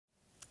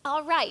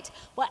All right.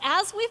 Well,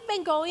 as we've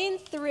been going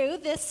through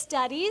this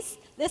study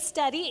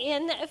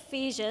in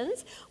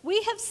Ephesians,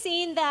 we have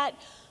seen that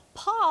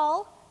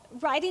Paul,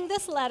 writing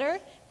this letter,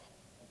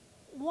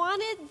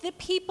 wanted the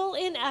people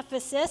in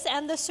Ephesus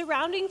and the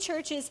surrounding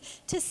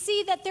churches to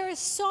see that there is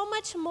so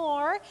much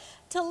more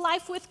to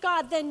life with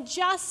God than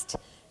just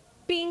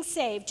being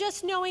saved,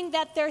 just knowing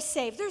that they're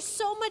saved. There's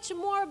so much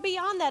more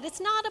beyond that.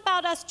 It's not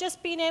about us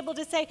just being able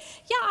to say,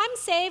 yeah, I'm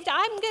saved.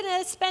 I'm going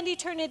to spend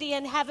eternity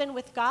in heaven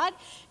with God.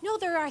 No,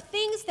 there are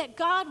things that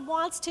God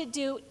wants to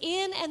do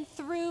in and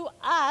through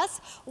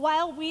us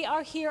while we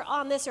are here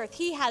on this earth.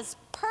 He has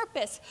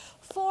purpose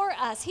for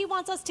us. He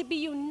wants us to be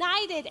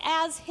united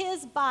as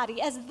his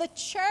body, as the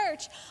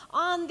church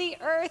on the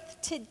earth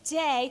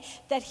today,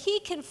 that he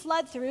can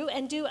flood through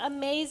and do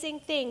amazing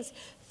things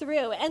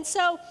through. And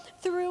so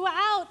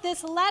throughout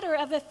this letter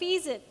of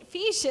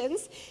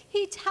Ephesians,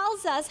 he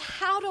tells us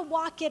how to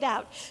walk it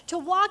out, to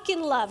walk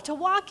in love, to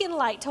walk in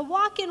light, to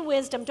walk in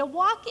wisdom, to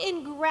walk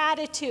in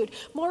gratitude.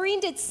 Maureen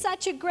did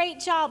such a great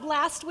job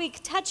last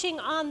week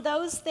touching on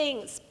those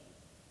things.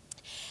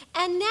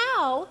 And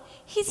now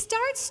he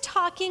starts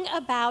talking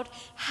about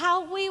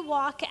how we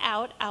walk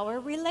out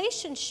our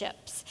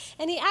relationships.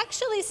 And he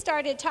actually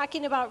started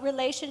talking about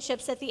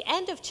relationships at the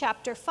end of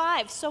chapter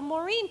 5. So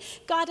Maureen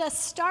got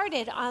us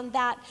started on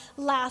that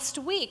last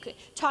week,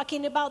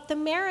 talking about the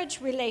marriage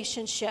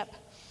relationship.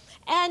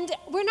 And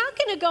we're not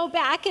going to go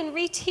back and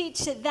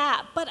reteach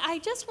that, but I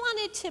just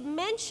wanted to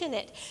mention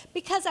it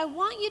because I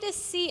want you to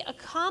see a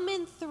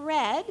common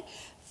thread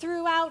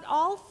throughout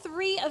all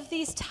three of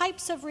these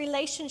types of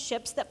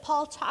relationships that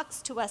Paul talks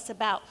to us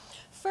about.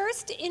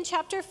 First, in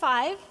chapter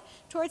 5,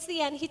 towards the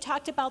end, he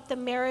talked about the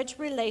marriage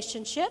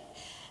relationship,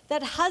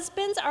 that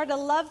husbands are to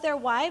love their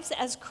wives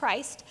as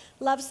Christ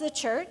loves the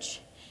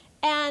church,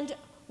 and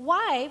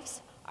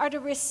wives are to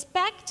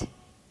respect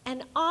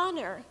and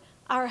honor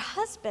our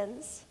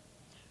husbands,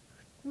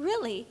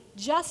 really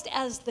just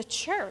as the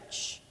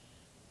church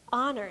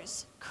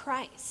honors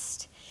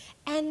Christ.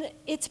 And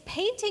it's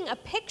painting a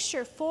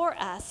picture for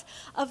us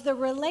of the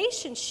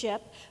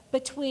relationship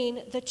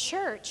between the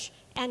church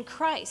and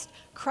Christ.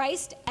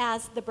 Christ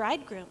as the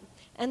bridegroom,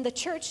 and the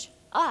church,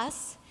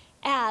 us,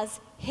 as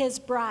his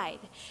bride.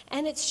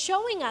 And it's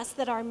showing us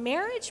that our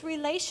marriage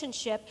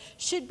relationship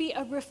should be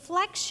a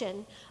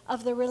reflection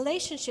of the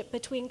relationship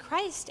between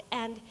Christ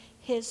and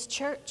his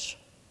church.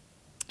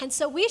 And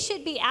so we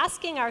should be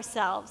asking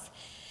ourselves,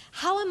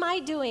 how am I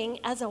doing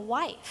as a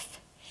wife?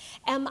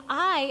 Am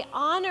I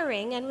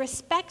honoring and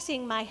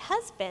respecting my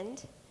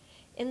husband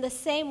in the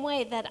same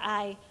way that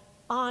I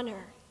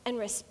honor and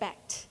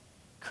respect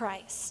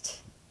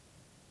Christ?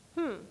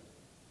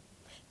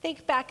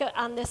 Think back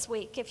on this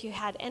week if you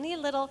had any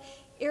little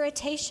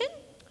irritation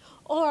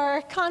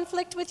or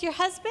conflict with your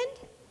husband.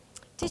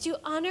 Did you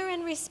honor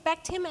and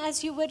respect him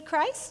as you would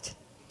Christ?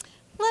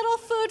 Little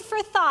food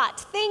for thought,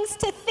 things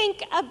to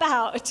think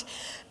about,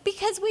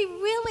 because we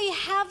really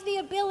have the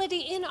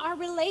ability in our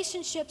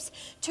relationships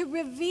to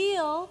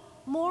reveal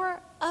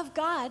more of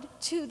God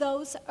to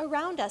those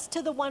around us,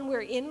 to the one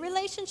we're in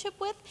relationship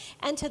with,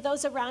 and to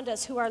those around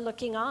us who are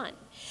looking on.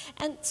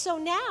 And so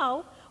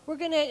now we're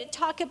going to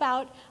talk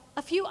about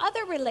a few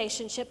other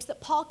relationships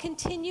that Paul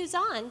continues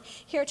on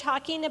here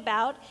talking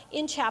about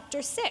in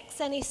chapter 6.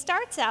 And he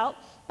starts out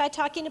by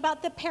talking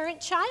about the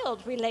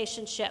parent-child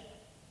relationship.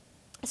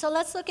 So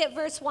let's look at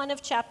verse 1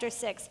 of chapter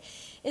 6.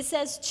 It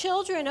says,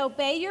 "Children,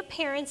 obey your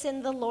parents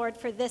in the Lord,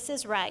 for this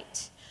is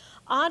right.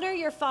 Honor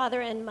your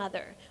father and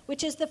mother,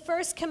 which is the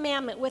first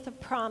commandment with a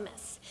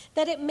promise,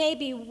 that it may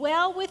be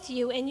well with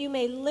you and you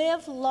may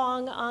live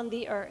long on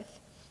the earth.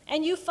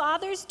 And you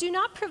fathers, do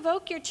not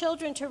provoke your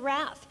children to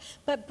wrath,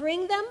 but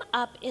bring them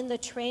up in the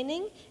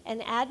training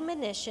and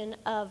admonition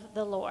of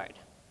the Lord."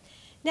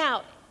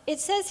 Now, it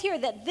says here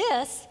that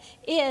this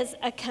is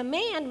a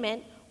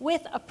commandment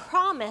with a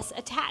promise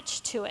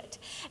attached to it.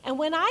 And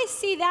when I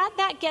see that,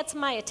 that gets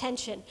my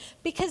attention,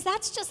 because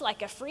that's just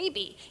like a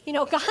freebie. You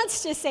know,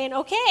 God's just saying,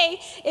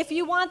 okay, if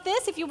you want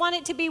this, if you want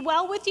it to be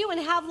well with you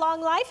and have long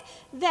life,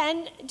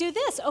 then do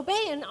this,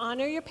 obey and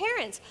honor your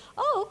parents.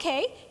 Oh,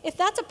 okay, if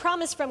that's a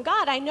promise from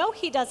God, I know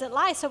he doesn't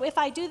lie, so if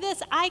I do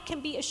this, I can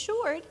be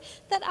assured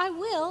that I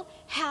will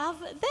have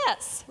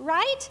this,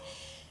 right?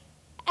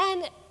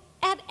 And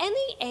at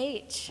any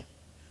age,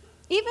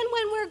 even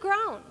when we're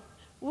grown,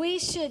 we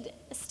should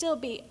still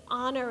be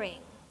honoring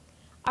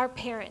our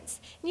parents.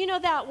 You know,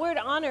 that word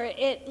honor,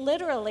 it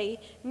literally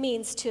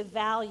means to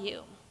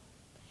value.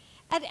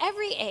 At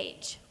every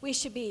age, we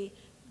should be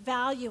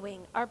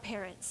valuing our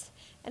parents.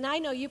 And I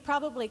know you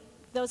probably,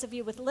 those of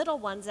you with little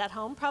ones at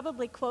home,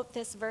 probably quote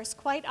this verse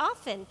quite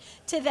often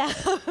to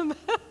them.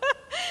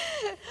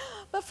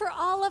 But for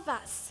all of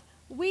us,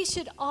 we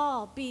should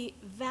all be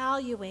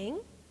valuing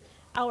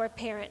our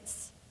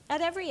parents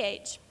at every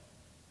age.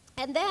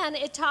 And then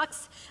it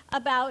talks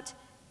about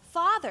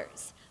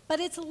fathers,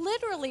 but it's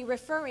literally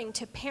referring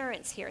to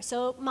parents here.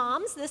 So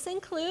moms, this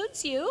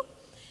includes you.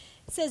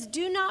 It says,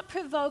 do not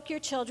provoke your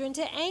children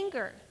to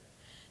anger.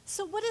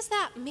 So what does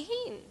that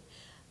mean?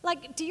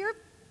 Like, do your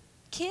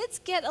kids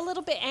get a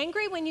little bit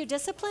angry when you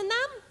discipline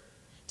them?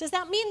 Does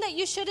that mean that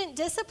you shouldn't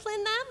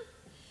discipline them?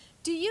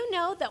 Do you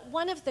know that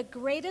one of the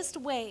greatest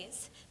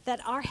ways that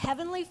our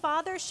Heavenly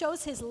Father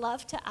shows his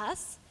love to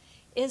us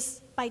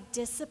is by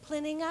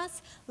disciplining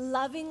us,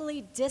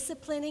 lovingly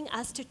disciplining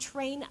us to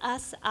train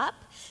us up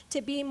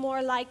to be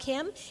more like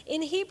him?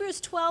 In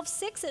Hebrews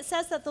 12:6, it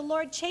says that the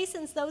Lord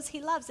chastens those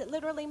he loves. It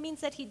literally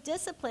means that he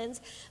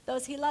disciplines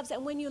those he loves.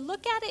 And when you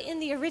look at it in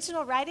the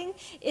original writing,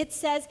 it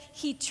says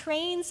he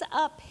trains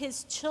up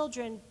his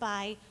children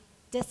by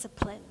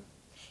discipline.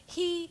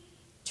 He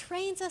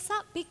trains us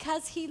up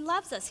because he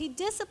loves us. He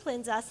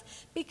disciplines us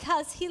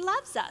because he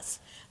loves us.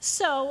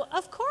 So,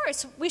 of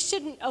course, we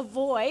shouldn't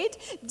avoid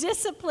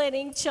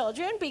disciplining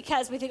children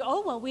because we think,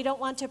 oh, well, we don't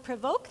want to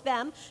provoke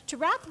them to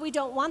wrath. We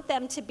don't want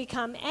them to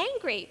become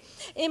angry.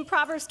 In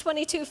Proverbs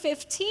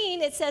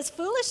 22:15, it says,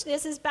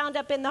 foolishness is bound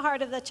up in the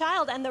heart of the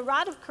child, and the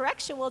rod of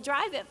correction will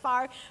drive it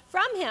far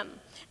from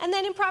him. And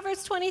then in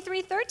Proverbs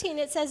 23:13,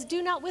 it says,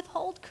 do not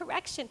withhold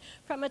correction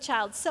from a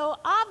child. So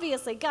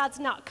obviously, God's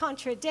not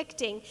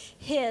contradicting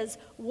his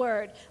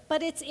word,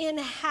 but it's in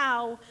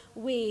how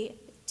we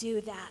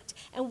do that.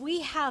 And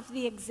we have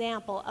the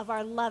example of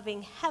our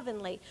loving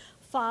Heavenly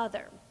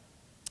Father.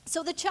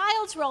 So the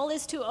child's role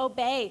is to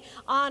obey,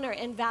 honor,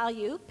 and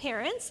value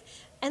parents,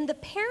 and the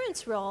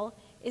parent's role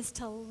is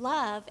to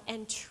love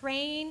and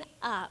train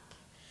up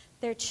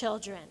their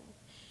children.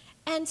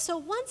 And so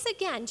once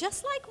again,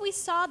 just like we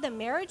saw the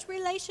marriage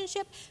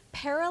relationship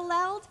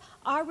paralleled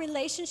our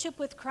relationship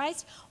with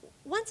Christ,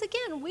 once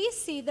again, we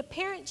see the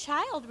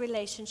parent-child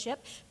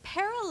relationship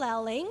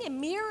paralleling and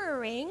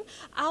mirroring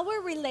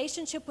our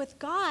relationship with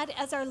God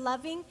as our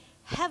loving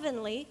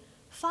Heavenly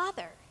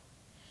Father.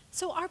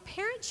 So our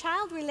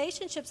parent-child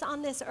relationships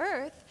on this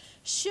earth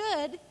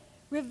should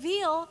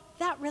reveal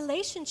that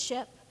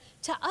relationship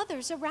to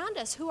others around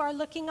us who are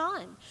looking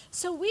on.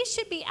 So we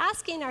should be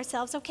asking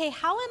ourselves, okay,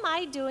 how am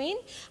I doing?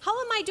 How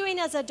am I doing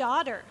as a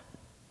daughter?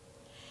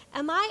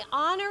 Am I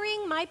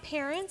honoring my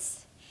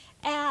parents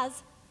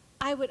as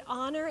I would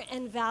honor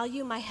and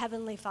value my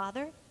Heavenly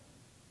Father?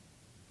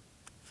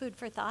 Food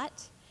for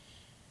thought.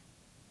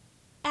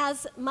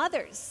 As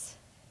mothers,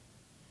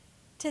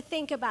 to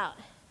think about,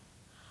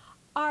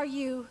 are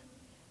you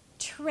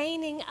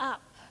training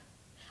up?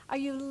 Are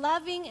you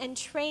loving and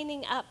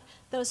training up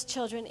those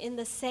children in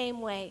the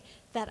same way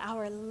that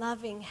our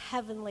loving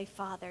Heavenly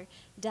Father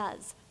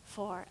does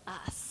for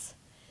us?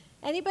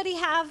 Anybody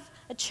have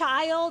a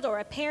child or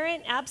a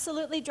parent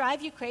absolutely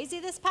drive you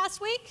crazy this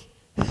past week?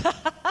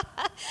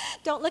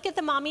 Don't look at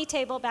the mommy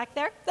table back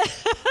there.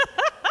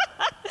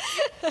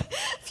 A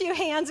few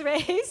hands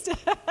raised.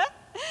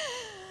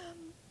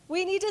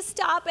 We need to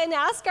stop and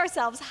ask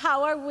ourselves,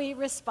 how are we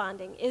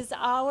responding? Is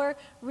our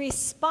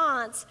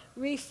response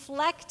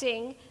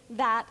reflecting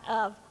that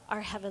of our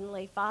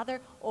Heavenly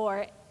Father,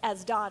 or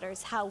as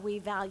daughters, how we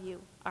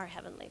value our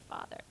Heavenly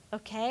Father?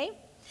 Okay?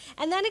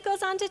 And then it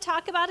goes on to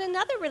talk about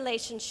another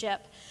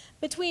relationship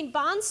between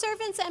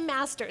bondservants and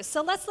masters.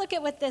 So let's look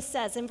at what this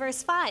says in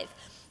verse 5.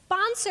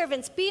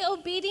 Bondservants, be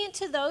obedient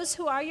to those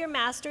who are your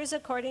masters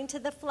according to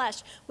the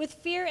flesh, with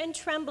fear and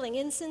trembling,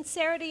 in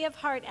sincerity of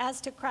heart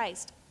as to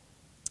Christ.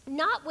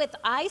 Not with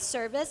eye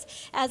service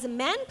as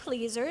men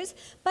pleasers,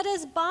 but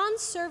as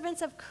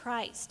bondservants of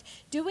Christ,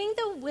 doing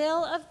the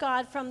will of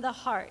God from the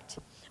heart,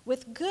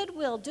 with good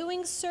will,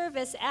 doing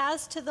service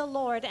as to the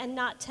Lord and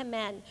not to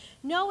men,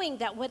 knowing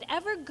that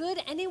whatever good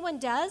anyone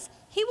does,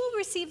 he will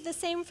receive the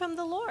same from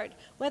the Lord,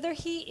 whether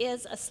he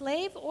is a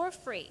slave or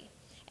free.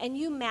 And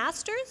you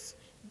masters,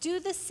 do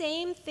the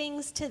same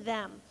things to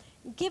them,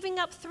 giving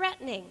up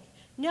threatening,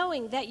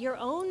 knowing that your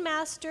own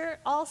master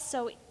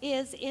also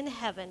is in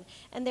heaven,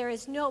 and there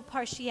is no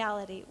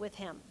partiality with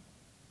him.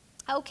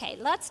 Okay,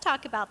 let's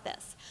talk about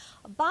this.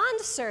 A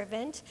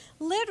bondservant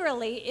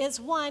literally is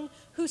one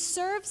who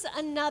serves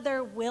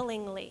another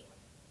willingly,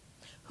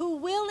 who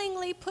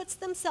willingly puts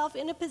themselves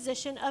in a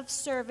position of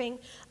serving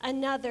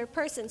another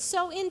person.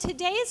 So in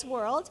today's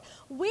world,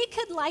 we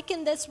could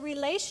liken this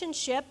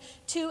relationship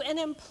to an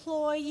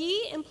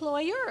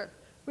employee-employer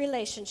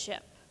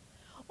relationship,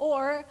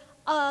 or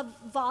a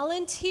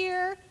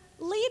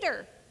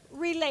volunteer-leader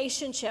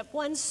relationship,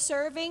 one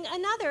serving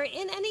another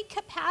in any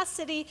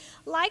capacity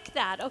like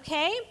that,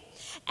 okay?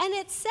 And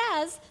it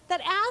says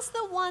that as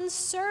the one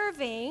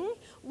serving,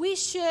 we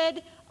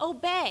should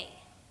obey.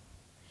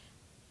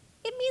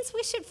 It means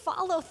we should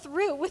follow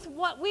through with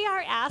what we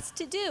are asked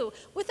to do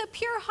with a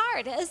pure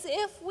heart, as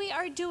if we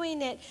are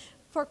doing it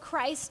for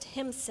Christ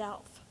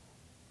himself.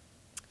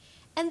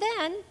 And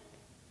then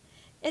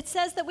it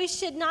says that we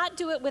should not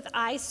do it with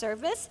eye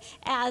service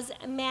as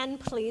man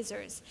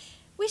pleasers.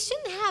 We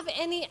shouldn't have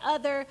any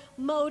other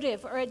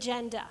motive or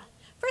agenda.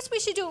 First, we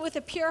should do it with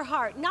a pure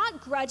heart,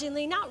 not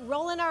grudgingly, not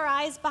rolling our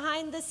eyes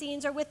behind the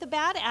scenes or with a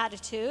bad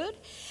attitude.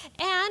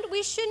 And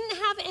we shouldn't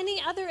have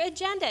any other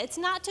agenda. It's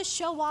not to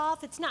show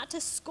off. It's not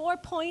to score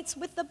points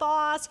with the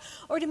boss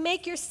or to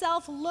make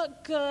yourself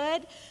look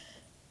good,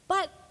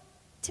 but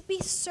to be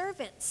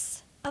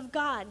servants of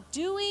God,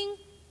 doing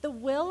the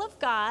will of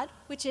God,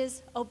 which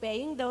is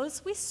obeying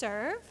those we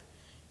serve,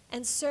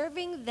 and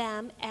serving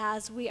them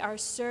as we are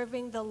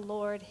serving the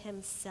Lord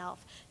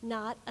himself,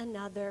 not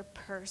another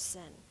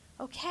person.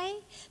 Okay?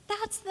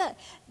 That's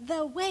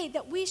the way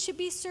that we should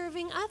be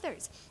serving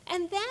others.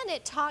 And then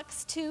it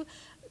talks to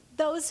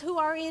those who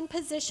are in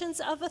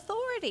positions of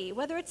authority,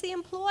 whether it's the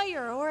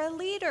employer or a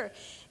leader.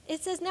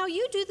 It says, now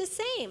you do the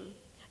same.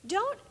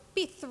 Don't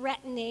be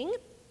threatening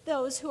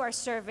those who are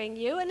serving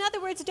you. In other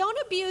words, don't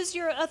abuse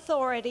your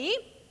authority.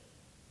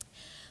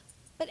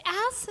 But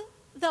as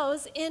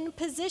those in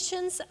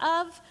positions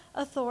of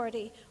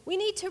authority, we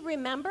need to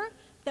remember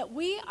that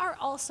we are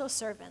also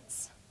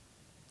servants.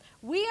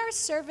 We are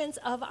servants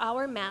of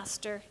our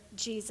Master,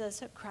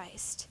 Jesus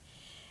Christ.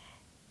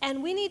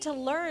 And we need to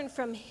learn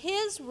from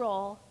his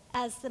role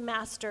as the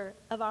master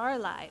of our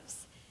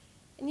lives.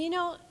 And you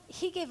know,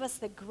 he gave us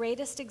the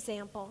greatest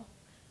example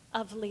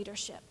of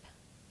leadership,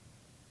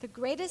 the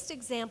greatest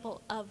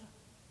example of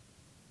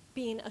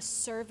being a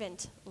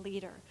servant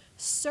leader,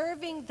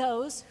 serving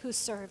those who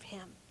serve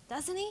him,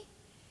 doesn't he?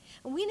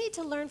 And we need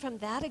to learn from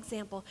that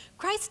example.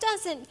 Christ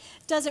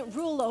doesn't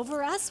rule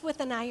over us with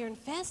an iron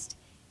fist.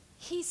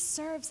 He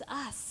serves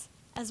us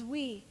as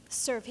we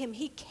serve him.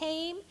 He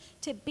came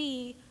to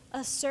be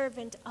a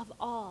servant of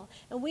all.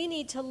 And we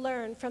need to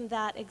learn from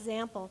that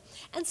example.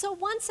 And so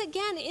once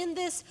again, in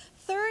this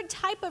third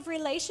type of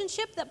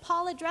relationship that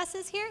Paul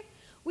addresses here,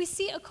 we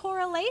see a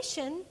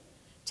correlation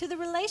to the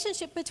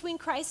relationship between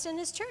Christ and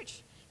his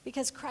church,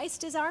 because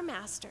Christ is our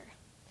master.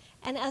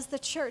 And as the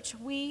church,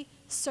 we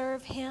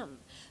serve him.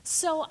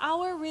 So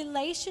our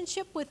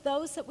relationship with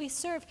those that we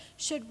serve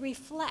should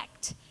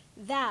reflect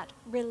that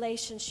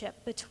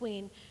relationship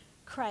between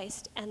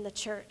Christ and the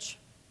church.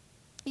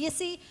 You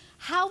see,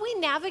 how we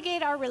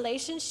navigate our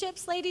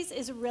relationships, ladies,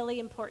 is really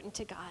important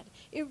to God.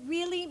 It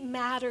really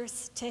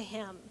matters to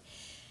him.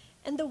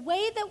 And the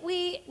way that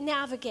we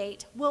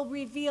navigate will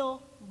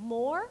reveal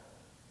more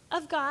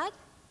of God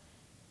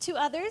to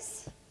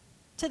others,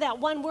 to that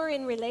one we're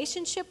in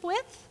relationship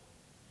with,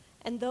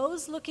 and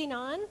those looking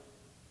on.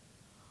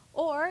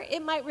 Or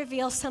it might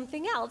reveal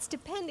something else,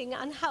 depending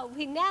on how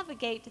we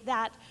navigate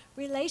that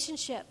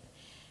relationship.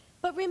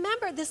 But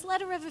remember, this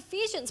letter of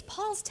Ephesians,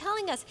 Paul's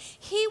telling us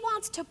he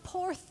wants to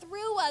pour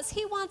through us.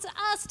 He wants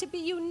us to be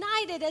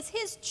united as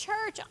his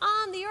church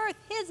on the earth,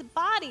 his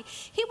body.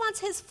 He wants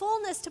his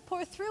fullness to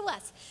pour through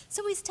us.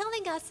 So he's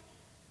telling us,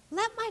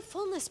 let my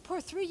fullness pour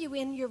through you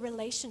in your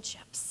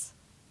relationships.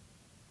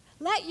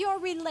 Let your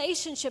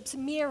relationships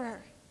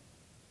mirror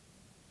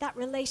that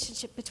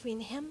relationship between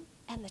him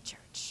and the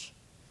church.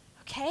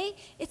 Okay?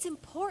 It's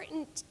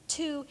important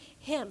to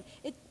him.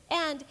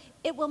 And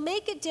it will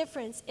make a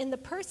difference in the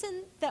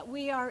person that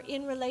we are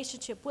in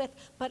relationship with,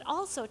 but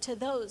also to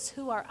those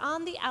who are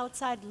on the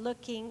outside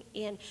looking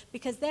in,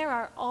 because there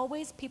are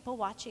always people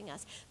watching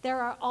us.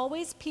 There are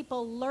always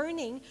people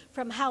learning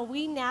from how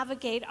we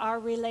navigate our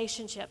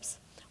relationships.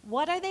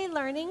 What are they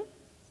learning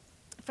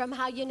from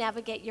how you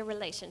navigate your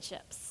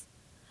relationships?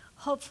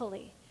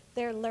 Hopefully,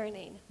 they're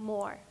learning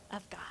more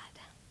of God.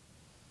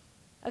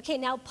 Okay,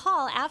 now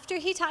Paul, after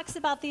he talks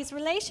about these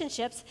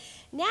relationships,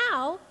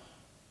 now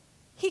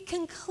he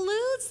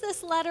concludes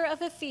this letter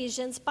of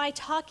Ephesians by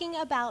talking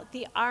about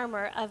the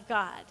armor of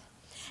God.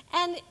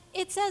 And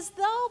it's as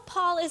though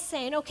Paul is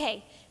saying,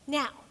 okay,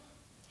 now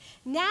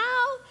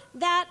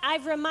that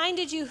I've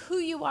reminded you who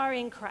you are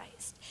in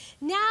Christ,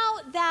 now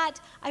that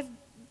I've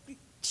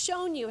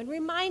shown you and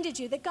reminded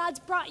you that God's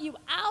brought you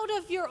out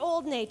of your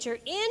old nature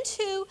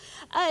into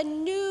a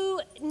new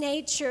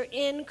nature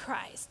in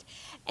Christ,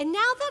 and now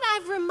that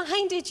I've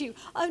reminded you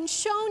and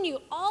shown you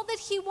all that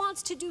he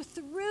wants to do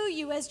through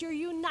you as you're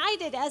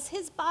united as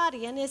his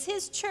body and as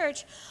his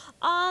church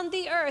on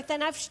the earth,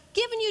 and I've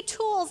given you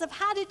tools of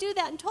how to do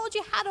that and told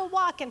you how to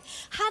walk and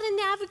how to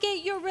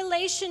navigate your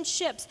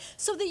relationships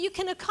so that you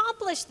can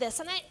accomplish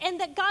this and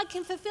that God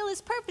can fulfill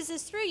his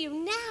purposes through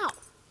you.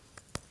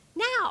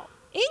 Now,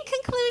 in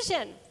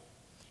conclusion,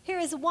 here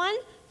is one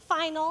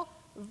final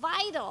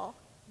vital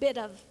bit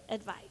of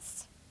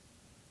advice.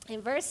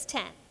 In verse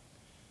 10,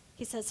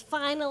 he says,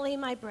 finally,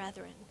 my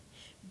brethren,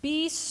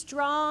 be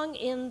strong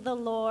in the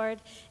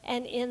Lord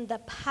and in the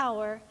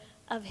power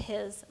of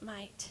his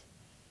might.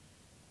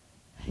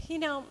 You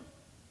know,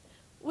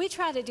 we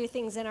try to do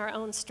things in our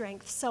own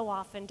strength so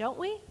often, don't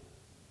we?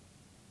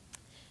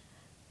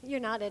 You're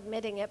not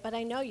admitting it, but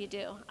I know you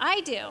do.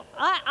 I do.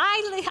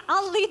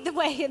 I'll lead the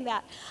way in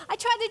that. I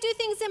try to do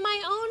things in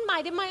my own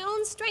might, in my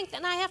own strength,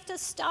 and I have to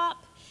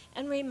stop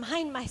and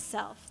remind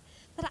myself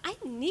that I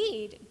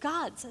need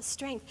God's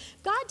strength.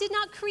 God did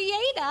not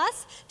create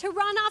us to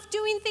run off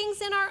doing things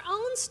in our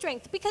own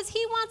strength, because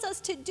he wants us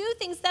to do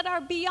things that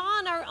are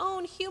beyond our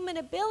own human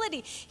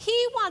ability.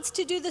 He wants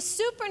to do the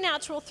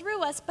supernatural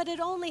through us, but it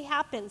only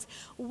happens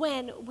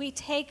when we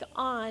take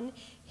on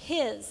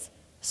his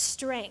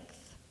strength.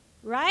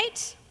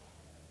 Right?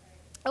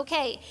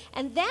 Okay,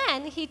 and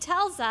then he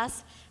tells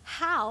us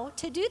how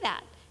to do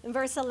that. In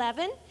verse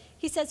 11,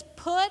 he says,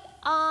 put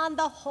on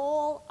the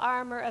whole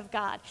armor of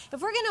God.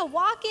 If we're going to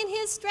walk in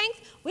his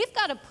strength, we've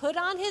got to put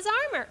on his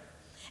armor.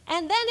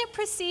 And then it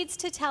proceeds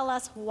to tell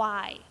us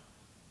why.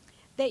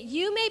 that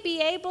you may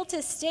be able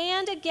to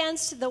stand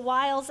against the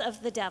wiles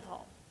of the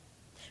devil.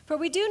 For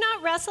we do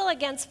not wrestle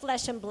against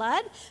flesh and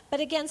blood, but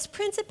against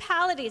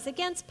principalities,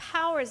 against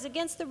powers,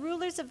 against the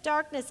rulers of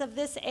darkness of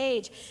this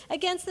age,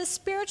 against the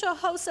spiritual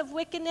hosts of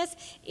wickedness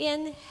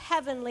in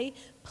heavenly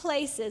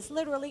places,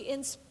 literally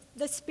in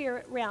the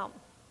spirit realm.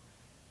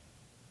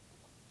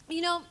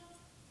 You know,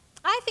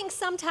 I think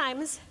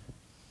sometimes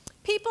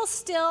people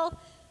still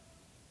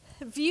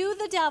view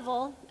the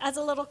devil as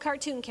a little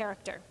cartoon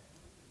character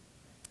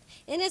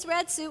in his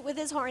red suit with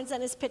his horns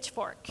and his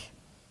pitchfork.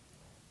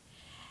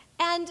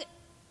 And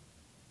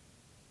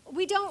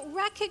we don't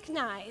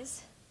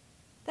recognize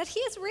that he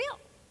is real.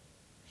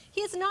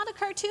 He is not a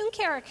cartoon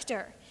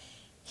character.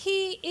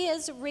 He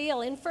is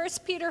real. In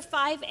 1 Peter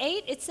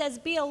 5:8, it says,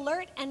 "Be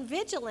alert and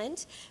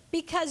vigilant,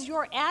 because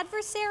your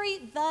adversary,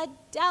 the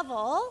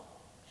devil,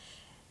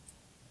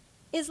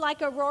 is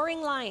like a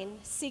roaring lion,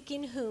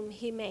 seeking whom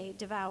he may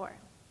devour."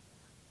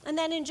 And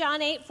then in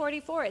John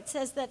 8:44, it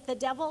says that the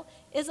devil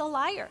is a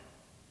liar.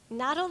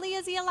 Not only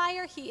is he a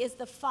liar, he is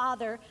the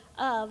father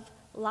of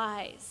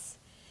lies.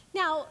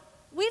 Now,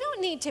 we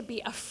don't need to be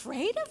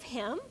afraid of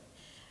him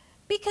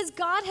because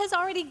God has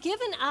already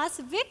given us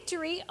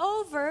victory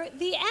over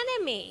the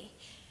enemy.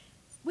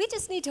 We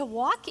just need to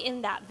walk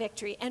in that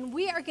victory, and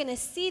we are going to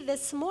see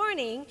this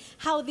morning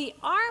how the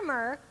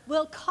armor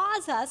will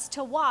cause us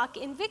to walk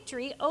in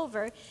victory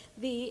over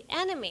the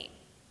enemy.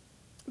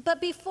 But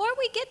before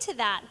we get to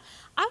that,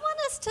 I want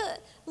us to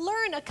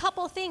learn a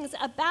couple things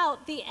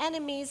about the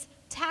enemy's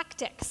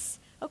tactics.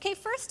 Okay,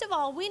 first of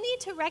all, we need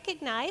to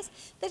recognize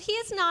that he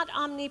is not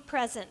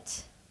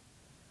omnipresent.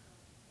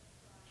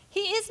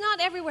 He is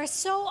not everywhere.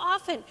 So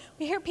often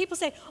we hear people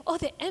say, "Oh,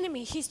 the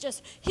enemy, he's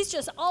just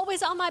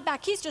always on my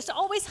back. He's just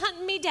always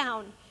hunting me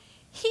down."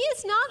 He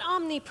is not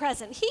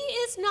omnipresent. He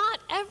is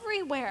not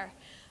everywhere.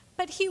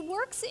 But he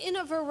works in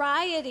a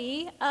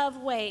variety of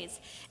ways.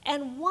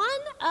 And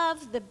one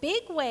of the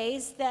big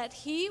ways that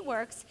he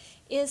works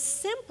is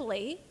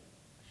simply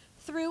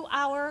through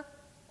our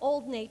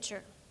old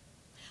nature.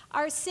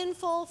 Our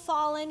sinful,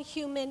 fallen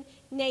human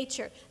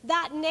nature.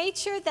 That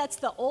nature that's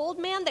the old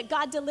man that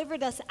God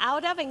delivered us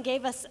out of and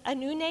gave us a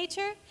new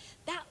nature,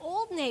 that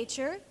old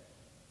nature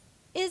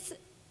is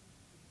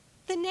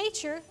the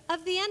nature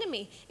of the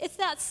enemy. It's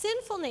that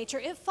sinful nature.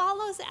 It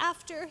follows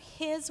after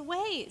his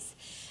ways.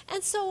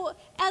 And so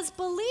as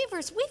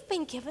believers, we've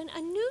been given a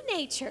new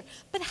nature.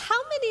 But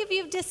how many of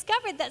you have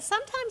discovered that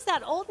sometimes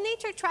that old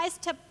nature tries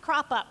to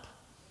crop up?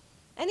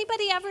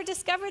 Anybody ever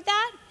discovered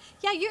that?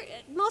 Yeah,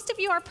 most of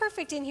you are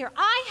perfect in here.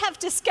 I have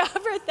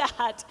discovered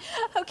that,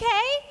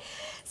 okay?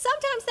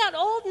 Sometimes that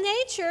old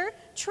nature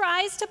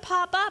tries to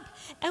pop up,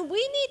 and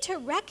we need to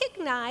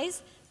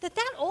recognize that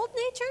that old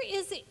nature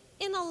is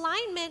in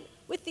alignment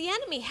with the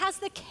enemy, has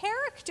the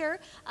character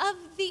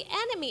of the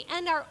enemy,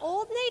 and our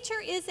old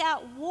nature is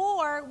at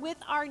war with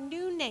our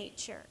new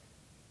nature.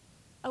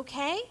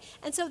 Okay?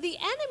 And so the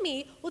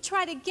enemy will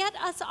try to get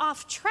us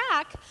off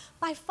track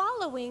by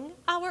following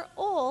our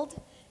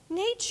old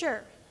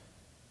nature.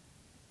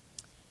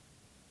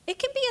 It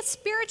can be a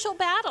spiritual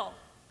battle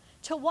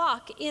to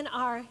walk in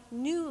our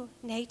new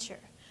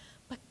nature.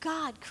 But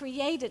God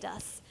created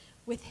us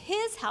with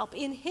his help,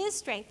 in his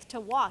strength, to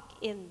walk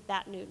in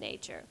that new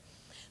nature.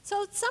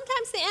 So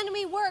sometimes the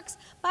enemy works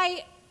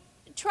by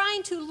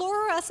trying to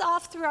lure us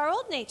off through our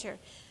old nature.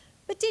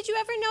 But did you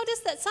ever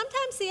notice that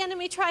sometimes the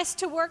enemy tries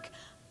to work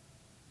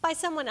by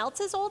someone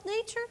else's old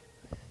nature?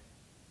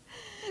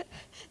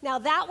 Now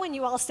that one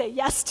you all say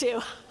yes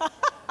to.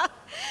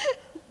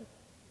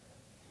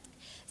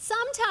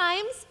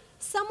 Sometimes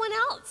someone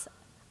else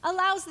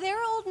allows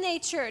their old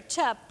nature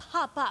to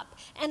pop up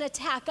and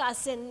attack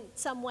us in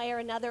some way or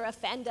another,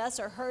 offend us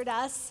or hurt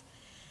us.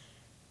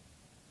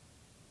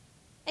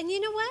 And you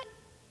know what?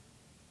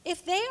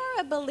 If they are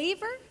a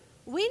believer,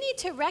 we need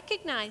to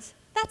recognize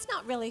that's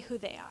not really who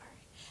they are.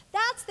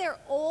 That's their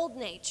old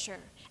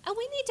nature, and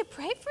we need to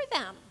pray for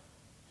them.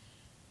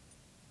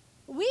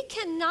 We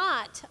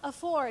cannot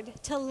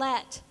afford to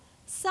let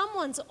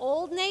someone's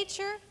old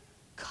nature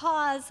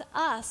cause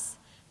us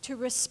to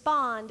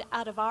respond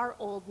out of our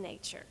old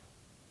nature.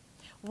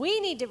 We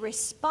need to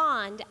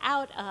respond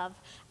out of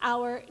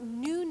our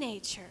new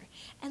nature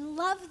and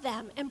love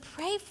them and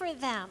pray for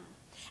them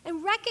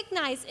and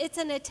recognize it's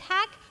an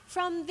attack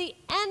from the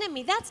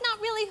enemy. That's not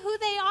really who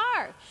they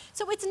are.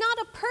 So it's not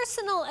a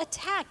personal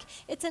attack.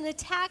 It's an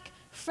attack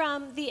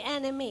from the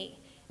enemy.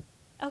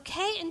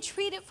 Okay? And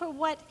treat it for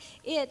what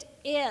it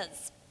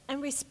is and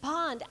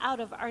respond out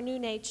of our new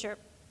nature.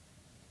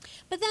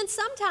 But then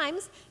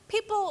sometimes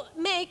people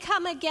may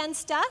come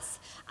against us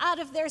out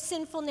of their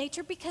sinful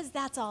nature because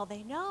that's all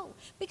they know,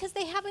 because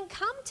they haven't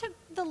come to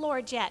the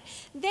Lord yet.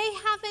 They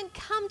haven't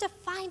come to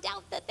find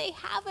out that they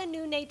have a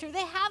new nature. They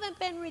haven't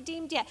been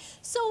redeemed yet.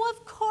 So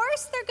of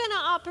course they're going to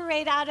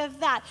operate out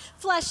of that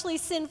fleshly,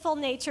 sinful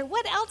nature.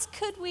 What else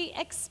could we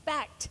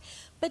expect?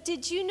 But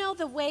did you know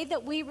the way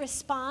that we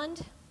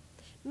respond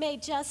may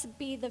just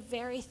be the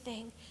very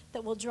thing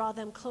that will draw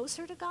them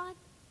closer to God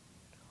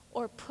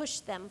or push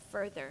them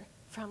further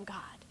from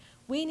God?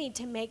 we need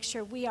to make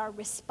sure we are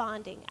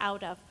responding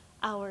out of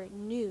our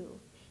new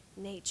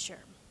nature.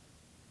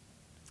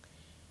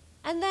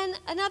 And then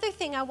another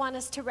thing I want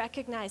us to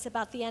recognize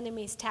about the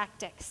enemy's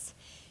tactics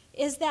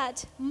is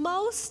that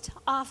most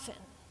often,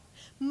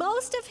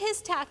 most of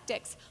his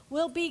tactics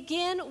will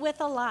begin with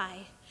a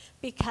lie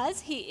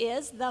because he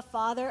is the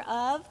father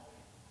of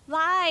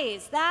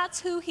lies.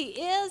 That's who he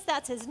is.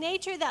 That's his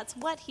nature. That's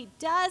what he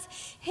does.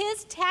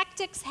 His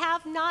tactics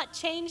have not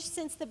changed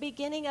since the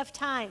beginning of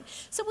time.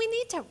 So we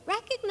need to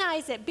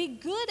recognize it. Be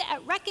good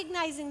at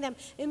recognizing them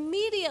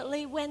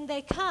immediately when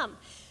they come.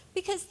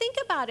 Because think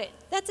about it.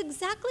 That's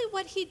exactly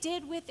what he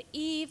did with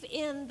Eve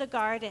in the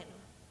garden.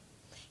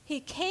 He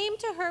came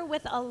to her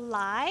with a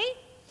lie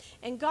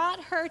and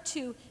got her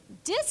to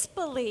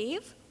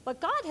disbelieve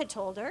what God had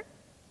told her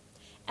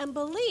and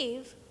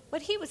believe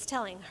what he was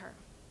telling her.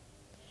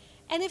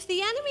 And if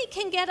the enemy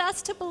can get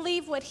us to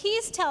believe what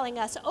he's telling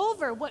us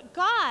over what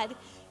God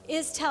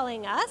is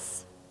telling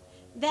us,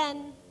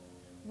 then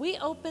we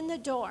open the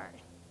door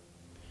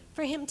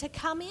for him to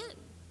come in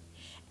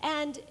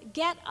and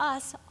get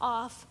us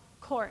off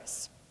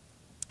course.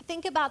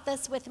 Think about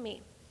this with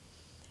me.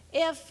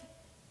 If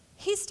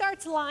he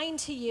starts lying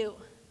to you,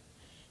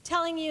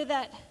 telling you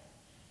that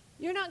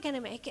you're not going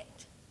to make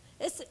it,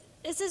 this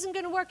isn't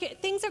going to work,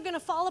 things are going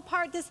to fall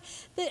apart,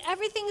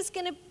 everything is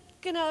going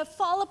to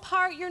fall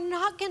apart, you're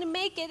not going to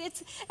make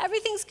it,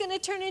 everything's going to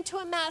turn into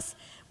a mess,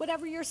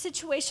 whatever your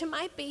situation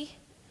might be,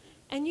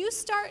 and you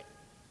start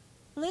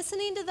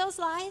listening to those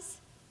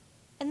lies,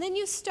 and then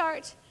you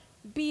start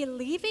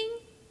believing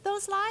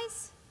those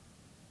lies,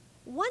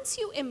 once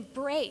you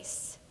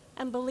embrace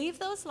and believe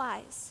those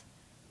lies,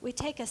 we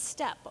take a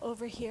step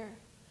over here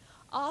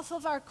off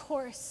of our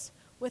course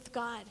with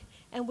God,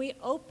 and we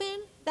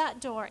open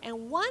that door.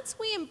 And once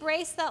we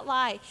embrace that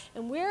lie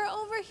and we're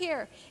over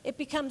here, it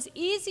becomes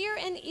easier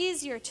and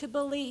easier to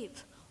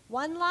believe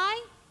one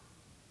lie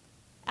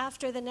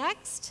after the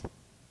next,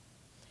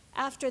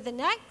 after the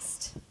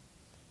next,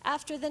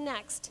 after the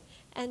next.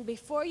 And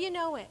before you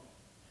know it,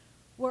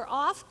 we're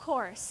off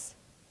course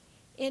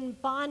in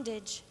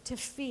bondage to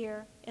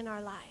fear in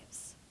our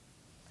lives.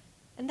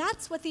 And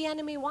that's what the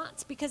enemy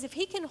wants, because if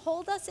he can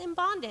hold us in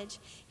bondage,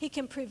 he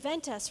can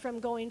prevent us from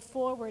going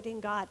forward in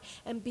God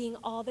and being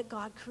all that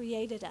God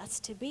created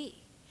us to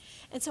be.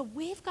 And so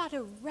we've got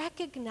to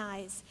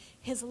recognize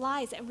his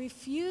lies and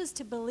refuse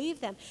to believe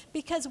them,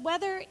 because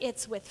whether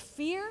it's with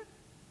fear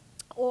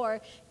or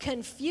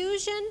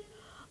confusion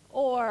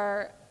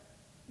or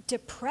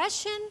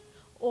depression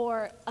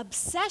or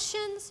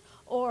obsessions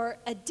or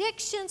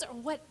addictions or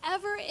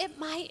whatever it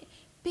might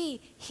be,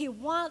 he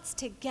wants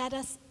to get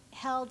us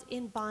held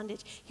in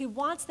bondage. He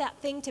wants that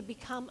thing to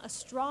become a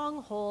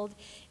stronghold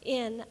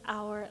in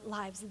our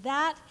lives.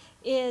 That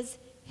is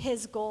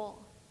his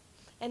goal.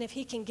 And if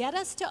he can get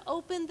us to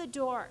open the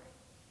door,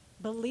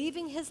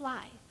 believing his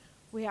lie,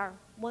 we are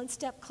one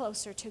step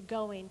closer to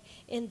going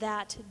in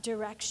that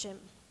direction.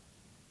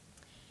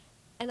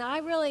 And I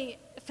really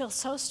feel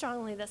so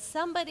strongly that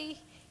somebody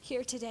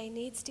here today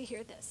needs to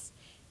hear this.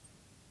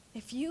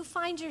 If you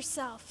find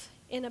yourself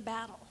in a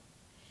battle,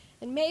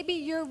 and maybe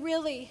you're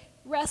really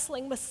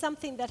wrestling with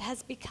something that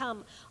has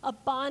become a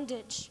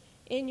bondage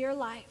in your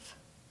life,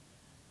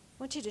 I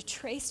want you to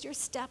trace your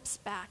steps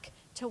back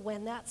to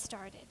when that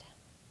started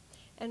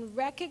and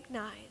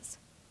recognize,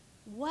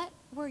 what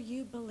were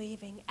you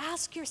believing?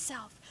 Ask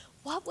yourself,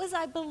 what was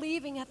I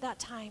believing at that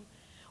time?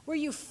 Were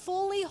you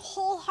fully,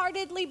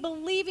 wholeheartedly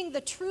believing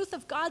the truth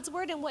of God's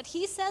word and what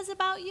he says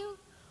about you?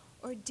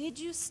 Or did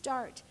you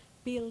start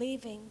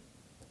believing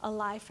a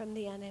lie from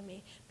the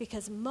enemy?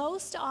 Because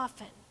most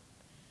often,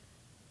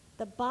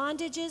 the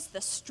bondages,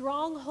 the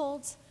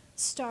strongholds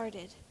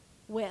started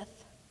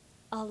with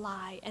a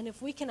lie. And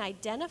if we can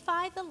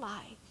identify the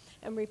lie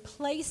and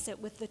replace it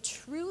with the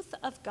truth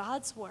of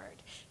God's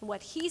word and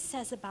what he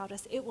says about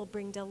us, it will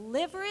bring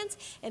deliverance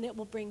and it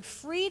will bring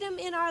freedom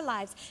in our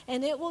lives,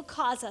 and it will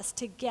cause us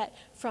to get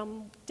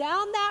from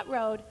down that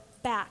road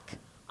back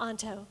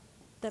onto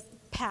the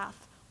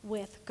path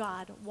with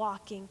God,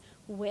 walking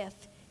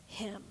with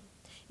him.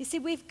 You see,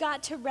 we've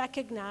got to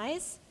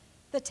recognize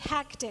the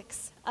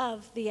tactics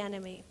of the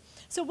enemy.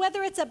 So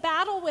whether it's a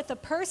battle with a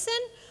person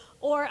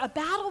or a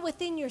battle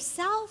within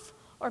yourself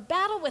or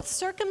battle with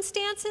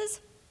circumstances,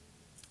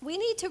 we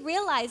need to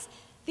realize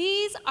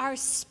these are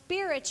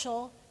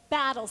spiritual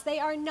battles. They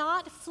are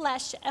not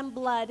flesh and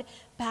blood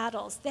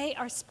battles. They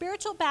are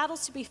spiritual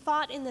battles to be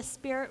fought in the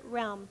spirit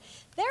realm.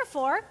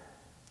 Therefore,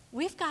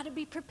 we've got to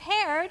be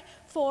prepared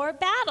for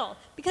battle,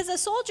 because a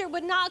soldier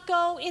would not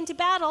go into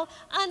battle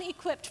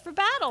unequipped for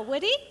battle,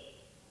 would he?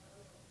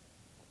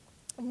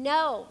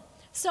 No.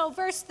 So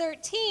verse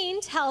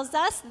 13 tells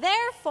us,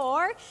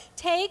 therefore,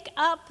 take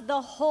up the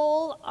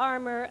whole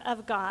armor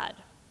of God.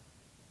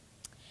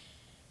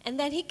 And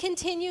then he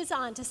continues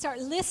on to start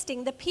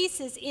listing the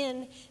pieces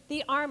in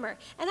the armor.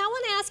 And I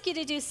want to ask you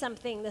to do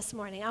something this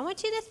morning. I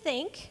want you to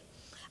think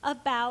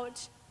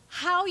about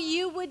how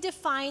you would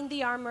define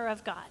the armor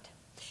of God.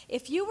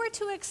 If you were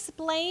to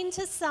explain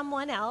to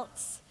someone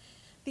else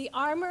the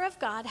armor of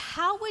God,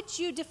 how would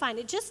you define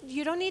it?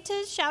 You don't need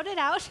to shout it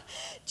out.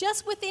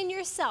 Just within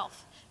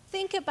yourself,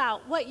 think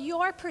about what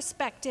your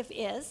perspective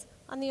is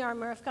on the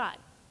armor of God.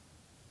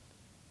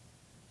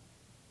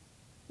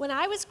 When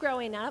I was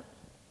growing up,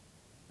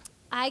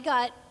 I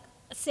got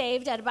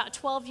saved at about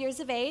 12 years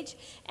of age,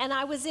 and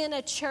I was in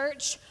a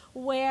church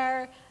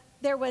where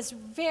there was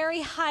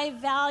very high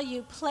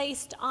value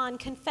placed on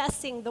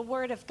confessing the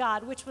Word of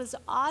God, which was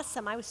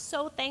awesome. I was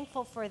so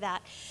thankful for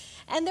that.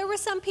 And there were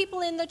some people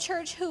in the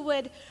church who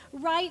would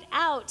write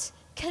out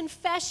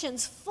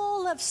confessions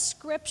full of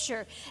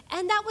Scripture.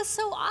 And that was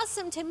so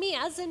awesome to me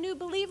as a new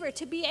believer,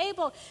 to be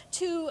able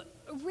to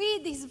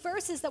read these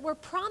verses that were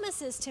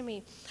promises to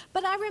me.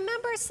 But I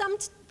remember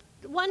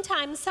one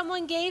time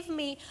someone gave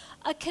me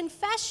a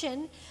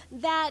confession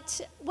that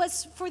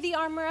was for the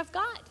armor of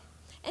God.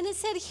 And it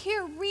said,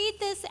 here, read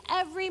this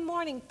every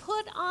morning.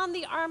 Put on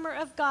the armor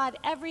of God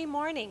every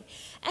morning.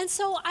 And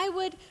so I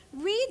would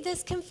read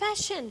this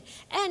confession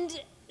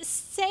and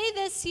say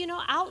this,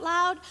 out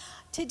loud.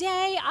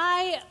 Today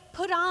I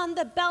put on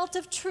the belt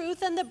of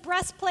truth and the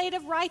breastplate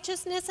of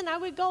righteousness. And I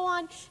would go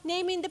on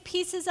naming the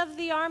pieces of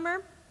the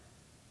armor.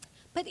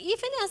 But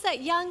even as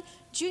that young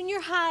junior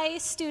high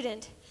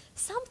student,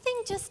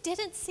 something just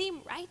didn't seem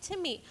right to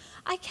me.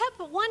 I kept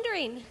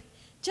wondering,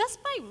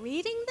 just by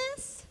reading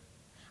this,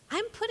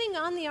 I'm putting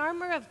on the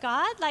armor of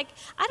God? Like,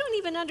 I don't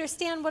even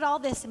understand what all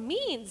this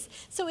means.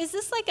 So is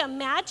this like a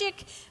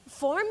magic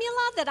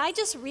formula that I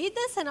just read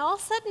this and all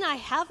of a sudden I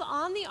have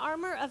on the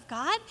armor of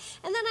God?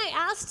 And then I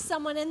asked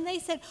someone and they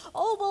said,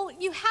 oh, well,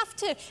 you have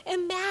to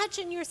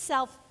imagine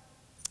yourself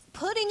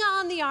putting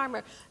on the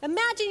armor.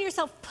 Imagine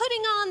yourself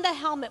putting on the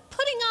helmet,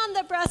 putting on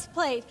the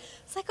breastplate.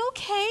 It's like,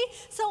 okay.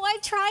 So I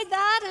tried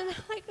that and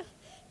I'm like,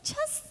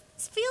 just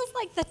feels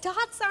like the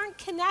dots aren't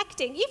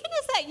connecting. Even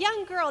as that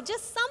young girl,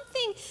 just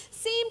something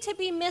seemed to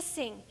be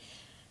missing.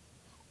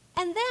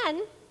 And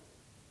then,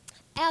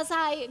 as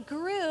I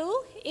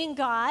grew in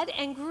God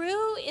and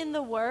grew in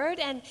the Word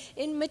and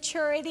in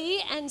maturity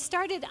and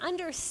started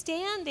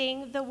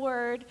understanding the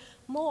Word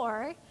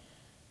more,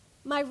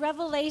 my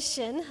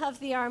revelation of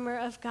the armor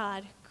of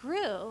God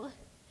grew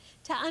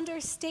to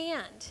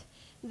understand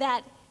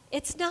that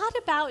it's not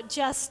about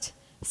just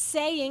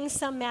saying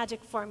some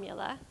magic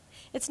formula.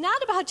 It's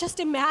not about just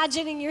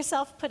imagining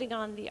yourself putting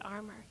on the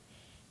armor.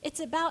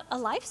 It's about a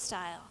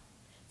lifestyle.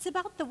 It's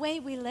about the way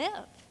we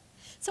live.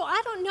 So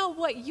I don't know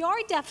what your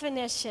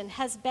definition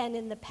has been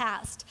in the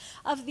past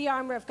of the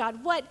armor of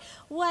God, what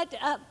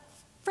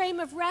frame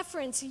of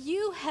reference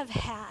you have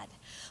had.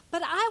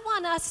 But I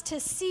want us to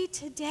see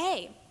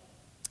today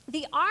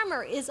the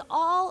armor is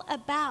all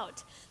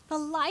about the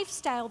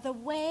lifestyle, the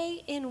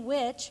way in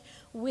which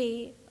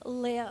we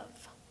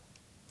live.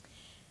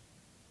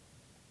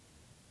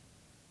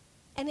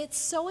 And it's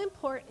so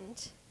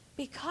important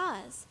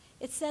because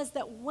it says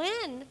that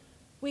when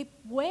we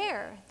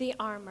wear the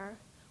armor,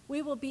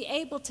 we will be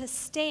able to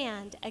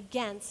stand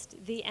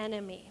against the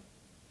enemy.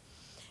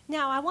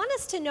 Now, I want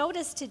us to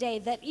notice today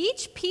that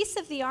each piece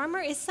of the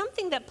armor is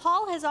something that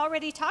Paul has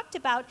already talked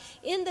about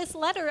in this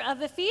letter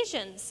of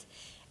Ephesians.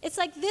 It's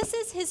like this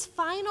is his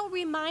final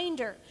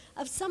reminder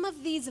of some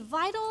of these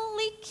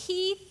vitally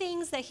key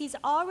things that he's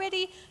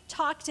already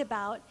talked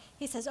about.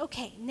 He says,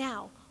 okay,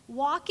 now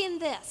walk in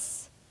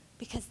this,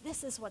 because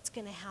this is what's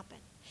going to happen.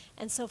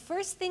 And so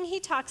first thing he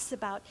talks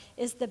about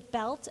is the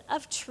belt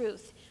of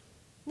truth.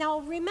 Now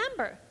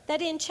remember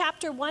that in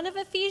chapter 1 of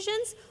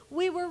Ephesians,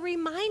 we were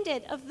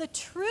reminded of the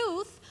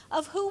truth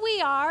of who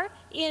we are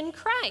in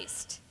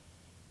Christ.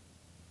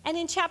 And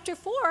in chapter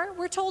 4,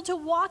 we're told to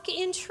walk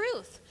in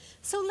truth.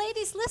 So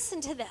ladies,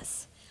 listen to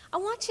this. I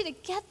want you to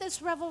get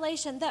this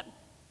revelation that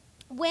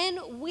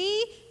when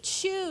we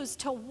choose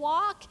to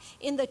walk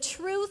in the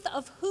truth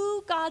of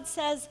who God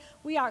says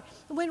we are,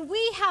 when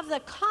we have the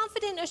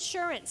confident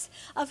assurance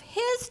of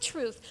His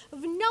truth,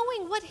 of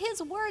knowing what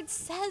His word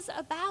says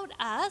about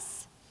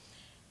us,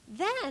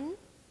 then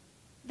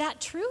that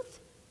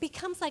truth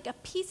becomes like a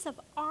piece of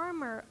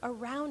armor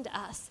around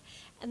us,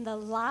 and the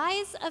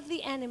lies of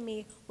the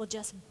enemy will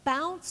just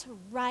bounce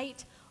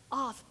right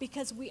off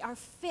because we are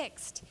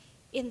fixed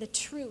in the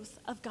truth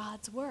of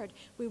God's word.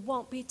 We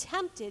won't be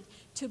tempted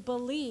to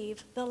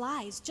believe the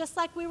lies. Just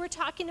like we were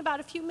talking about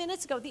a few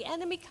minutes ago, the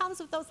enemy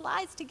comes with those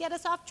lies to get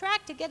us off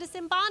track, to get us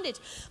in bondage.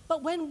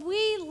 But when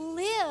we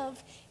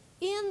live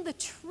in the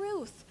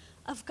truth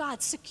of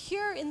God,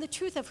 secure in the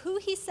truth of who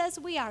He says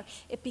we are,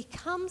 it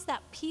becomes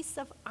that piece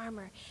of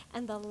armor,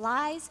 and the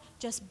lies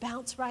just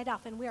bounce right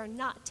off, and we are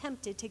not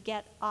tempted to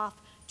get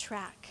off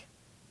track.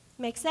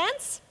 Make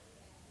sense?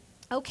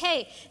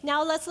 Okay,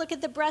 now let's look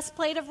at the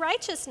breastplate of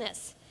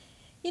righteousness.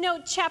 You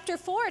know, chapter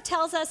 4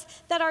 tells us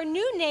that our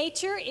new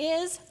nature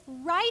is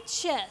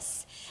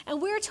righteous,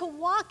 and we're to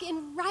walk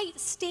in right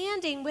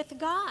standing with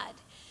God.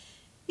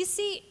 You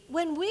see,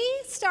 when we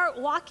start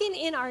walking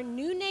in our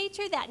new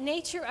nature, that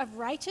nature of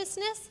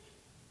righteousness,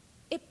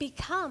 it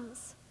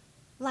becomes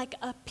like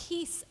a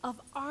piece of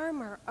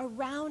armor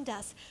around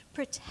us,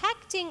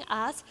 protecting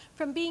us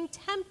from being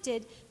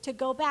tempted to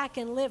go back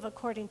and live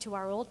according to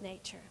our old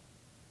nature.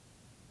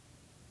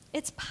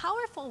 It's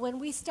powerful when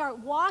we start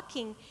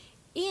walking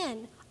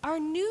in our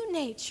new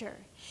nature.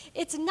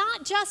 It's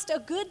not just a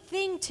good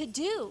thing to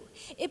do.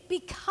 It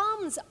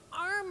becomes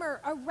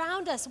armor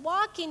around us,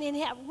 walking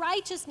in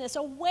righteousness,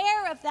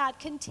 aware of that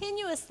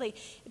continuously.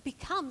 It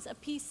becomes a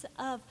piece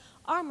of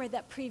armor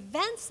that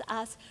prevents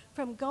us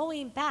from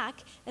going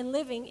back and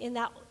living in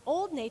that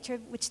old nature,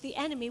 which the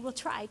enemy will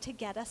try to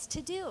get us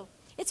to do.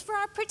 It's for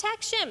our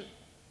protection.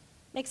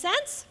 Make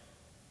sense?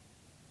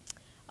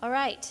 All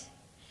right.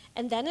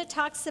 And then it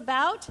talks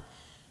about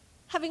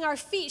having our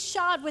feet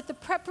shod with the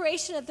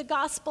preparation of the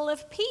gospel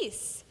of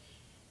peace.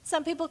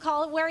 Some people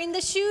call it wearing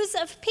the shoes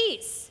of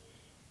peace.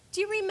 Do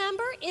you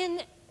remember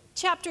in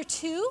chapter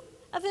 2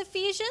 of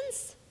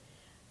Ephesians?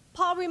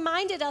 Paul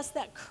reminded us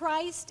that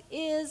Christ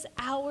is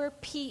our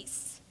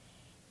peace.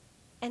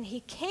 And he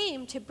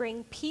came to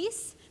bring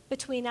peace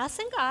between us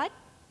and God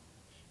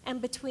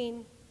and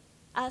between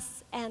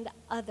us and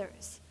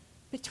others,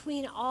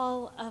 between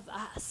all of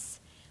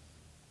us.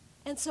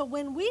 And so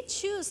when we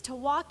choose to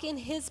walk in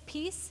his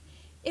peace,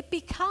 it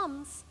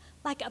becomes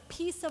like a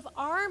piece of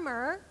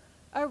armor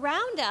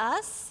around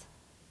us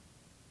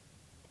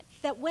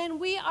that when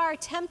we are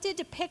tempted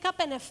to pick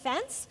up an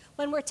offense,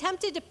 when we're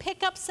tempted to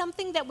pick up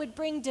something that would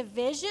bring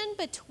division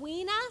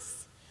between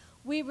us,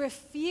 we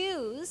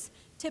refuse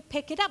to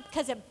pick it up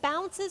because it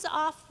bounces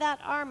off that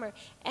armor,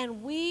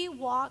 and we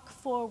walk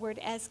forward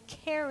as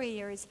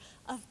carriers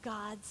of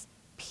God's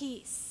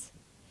peace.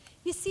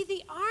 You see,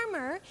 the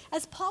armor,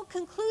 as Paul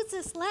concludes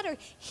this letter,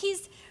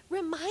 he's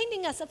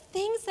reminding us of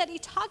things that he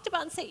talked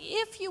about and say,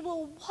 if you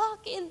will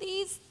walk in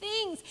these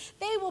things,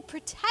 they will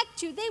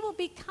protect you. They will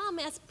become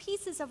as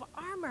pieces of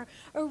armor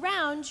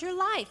around your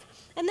life.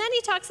 And then he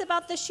talks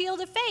about the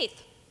shield of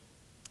faith.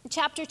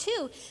 Chapter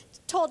 2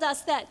 told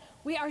us that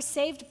we are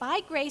saved by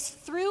grace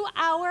through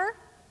our,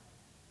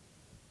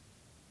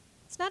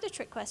 it's not a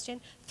trick question,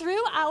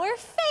 through our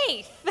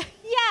faith.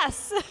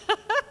 Yes.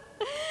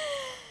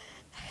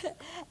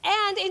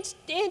 And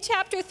in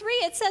chapter 3,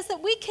 it says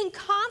that we can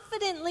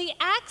confidently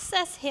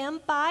access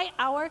him by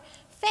our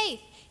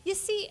faith. You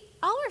see,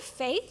 our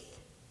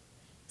faith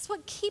is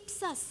what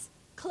keeps us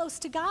close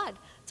to God.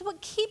 It's what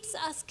keeps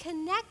us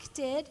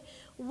connected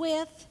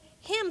with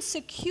him,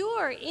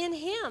 secure in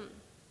him.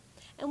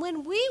 And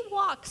when we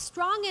walk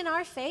strong in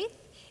our faith,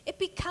 it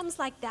becomes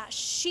like that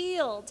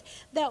shield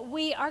that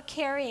we are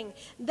carrying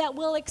that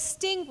will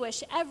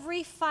extinguish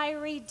every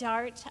fiery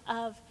dart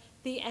of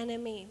the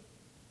enemy.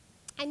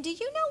 And do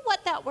you know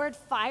what that word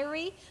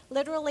fiery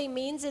literally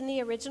means in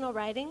the original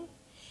writing?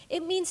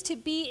 It means to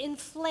be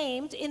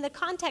inflamed. In the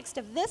context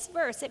of this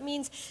verse, it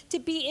means to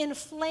be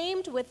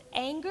inflamed with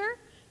anger,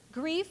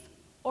 grief,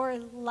 or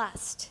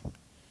lust.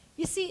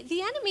 You see,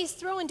 the enemy's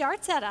throwing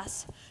darts at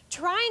us,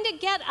 trying to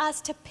get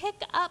us to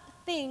pick up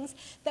things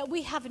that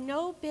we have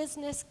no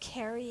business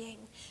carrying,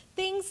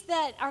 things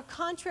that are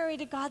contrary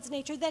to God's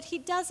nature that he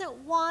doesn't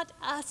want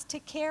us to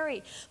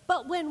carry.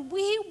 But when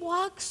we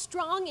walk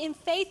strong in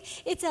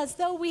faith, it's as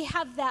though we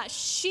have that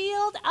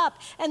shield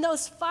up and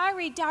those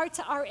fiery darts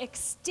are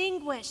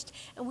extinguished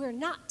and we're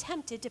not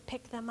tempted to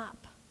pick them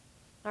up.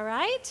 All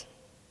right?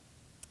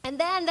 And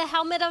then the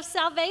helmet of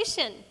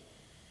salvation.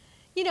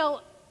 You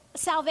know,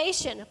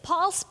 salvation.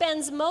 Paul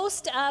spends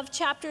most of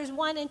chapters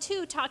 1 and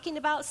 2 talking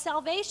about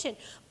salvation,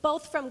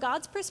 both from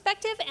God's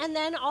perspective and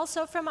then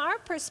also from our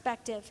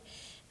perspective.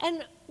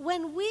 And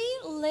when we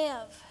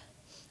live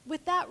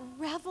with that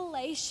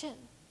revelation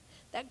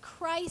that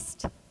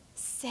Christ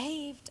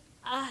saved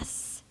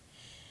us,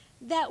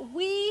 that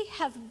we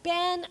have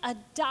been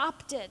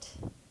adopted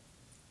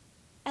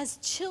as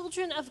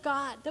children of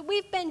God, that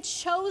we've been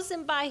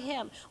chosen by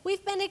him,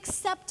 we've been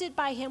accepted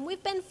by him,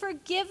 we've been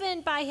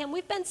forgiven by him,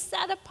 we've been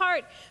set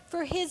apart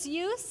for his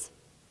use.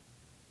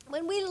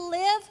 When we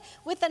live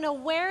with an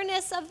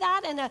awareness of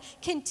that and a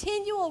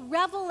continual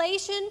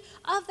revelation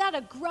of that,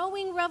 a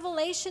growing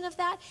revelation of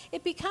that,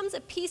 it becomes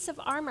a piece of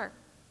armor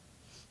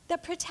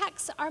that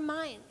protects our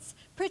minds,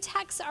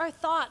 protects our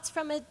thoughts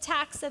from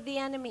attacks of the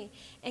enemy,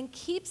 and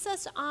keeps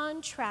us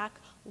on track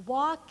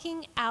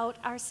walking out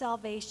our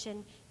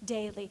salvation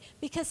daily.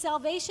 Because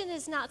salvation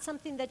is not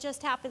something that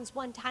just happens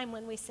one time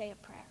when we say a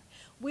prayer.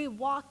 We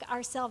walk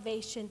our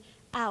salvation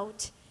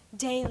out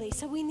daily.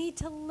 So we need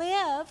to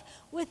live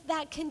with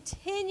that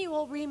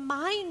continual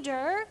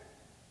reminder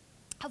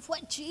of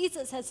what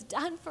Jesus has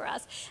done for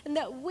us, and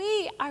that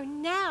we are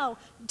now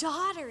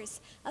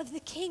daughters of the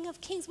King of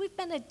Kings. We've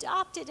been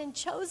adopted and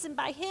chosen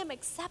by him,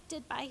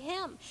 accepted by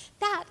him.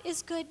 That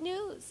is good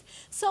news.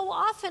 So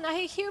often I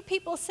hear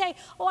people say,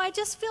 oh, I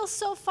just feel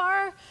so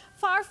far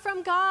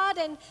from God,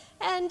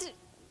 and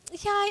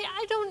yeah,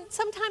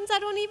 sometimes I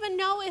don't even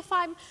know if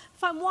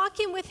I'm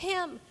walking with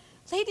him.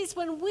 Ladies,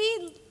 when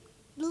we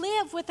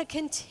live with a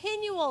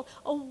continual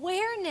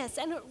awareness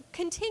and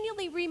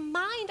continually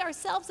remind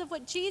ourselves of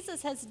what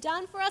Jesus has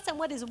done for us and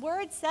what his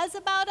word says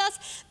about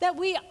us, that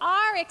we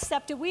are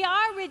accepted, we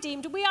are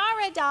redeemed, we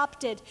are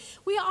adopted,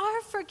 we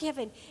are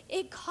forgiven,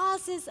 it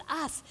causes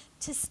us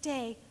to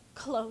stay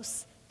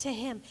close to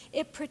him.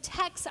 It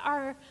protects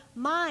our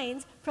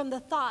minds from the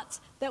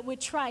thoughts that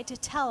would try to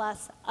tell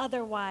us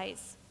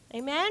otherwise.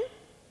 Amen?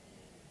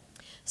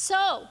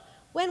 So,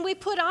 when we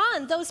put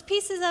on those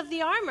pieces of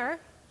the armor,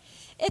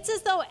 it's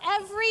as though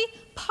every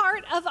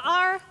part of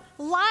our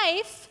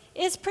life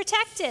is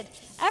protected.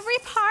 Every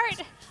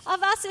part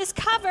of us is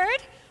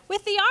covered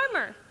with the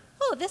armor.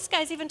 Oh, this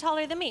guy's even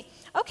taller than me.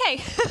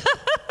 Okay.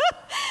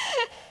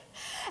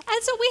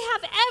 And so we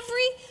have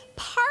every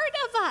part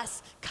of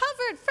us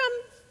covered from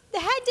the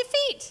head to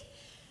feet.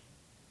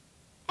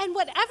 And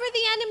whatever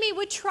the enemy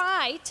would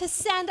try to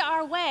send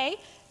our way,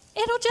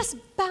 it'll just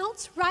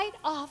bounce right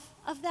off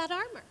of that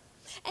armor.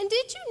 And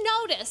did you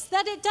notice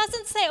that it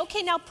doesn't say,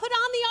 okay, now put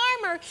on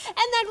the armor and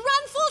then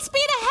run full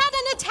speed ahead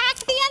and attack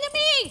the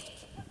enemy?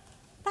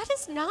 That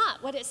is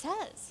not what it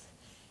says.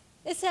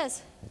 It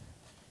says,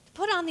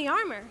 put on the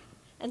armor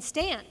and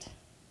stand.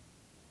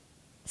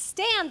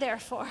 Stand,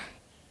 therefore.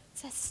 It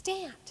says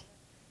stand.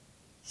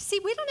 See,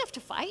 we don't have to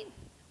fight.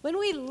 When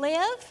we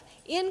live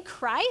in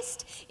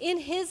Christ, in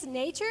his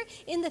nature,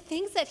 in the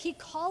things that he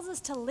calls us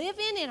to live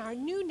in our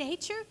new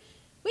nature,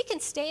 we can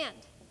stand.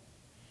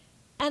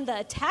 And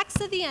the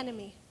attacks of the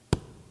enemy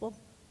will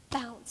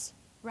bounce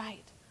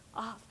right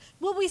off.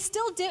 Will we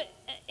still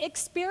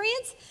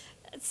experience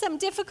some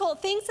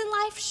difficult things in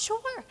life?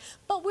 Sure.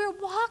 But we're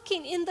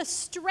walking in the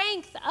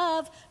strength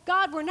of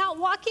God. We're not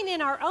walking in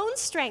our own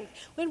strength.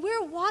 When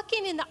we're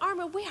walking in the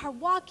armor, we are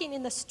walking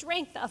in the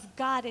strength of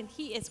God, and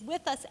he is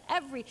with us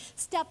every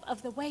step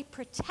of the way,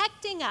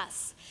 protecting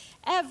us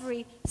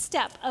every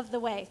step of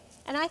the way.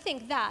 And I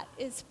think that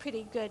is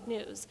pretty good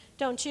news,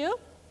 don't you?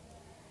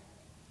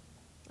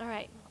 All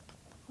right,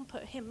 I'll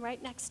put him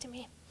right next to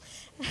me.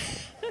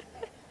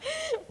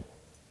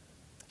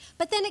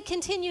 But then it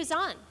continues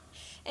on.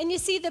 And you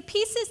see, the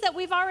pieces that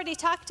we've already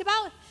talked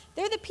about,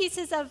 they're the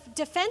pieces of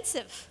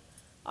defensive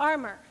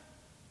armor.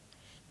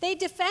 They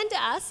defend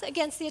us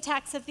against the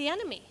attacks of the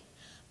enemy.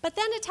 But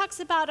then it talks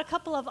about a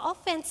couple of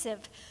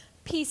offensive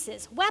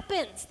pieces,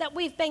 weapons that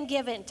we've been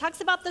given. It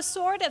talks about the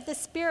sword of the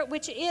Spirit,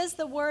 which is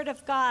the Word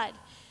of God.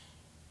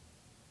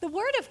 The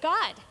Word of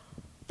God.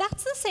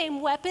 That's the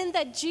same weapon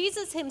that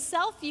Jesus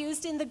himself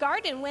used in the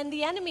garden when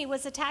the enemy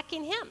was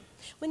attacking him.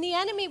 When the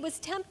enemy was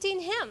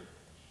tempting him,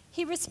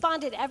 he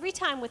responded every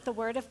time with the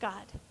Word of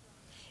God.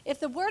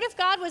 If the Word of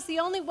God was the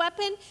only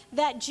weapon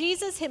that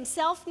Jesus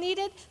himself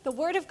needed, the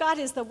Word of God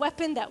is the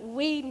weapon that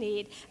we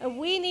need. And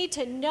we need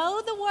to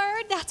know the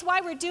Word. That's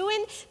why we're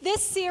doing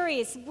this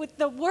series, with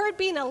the Word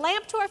being a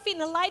lamp to our feet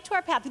and a light to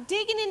our path,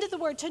 digging into the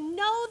Word to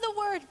know the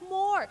Word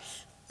more.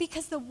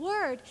 Because the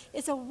Word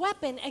is a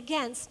weapon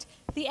against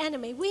the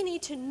enemy. We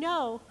need to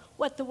know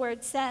what the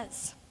Word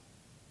says.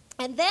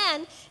 And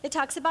then it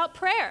talks about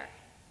prayer.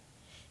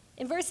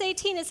 In verse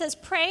 18, it says,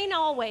 praying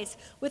always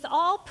with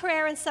all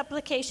prayer and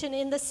supplication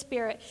in the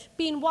Spirit,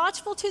 being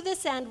watchful to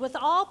this end with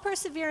all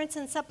perseverance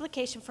and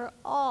supplication for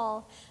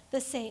all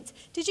the saints.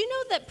 Did you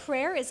know that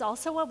prayer is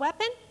also a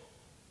weapon?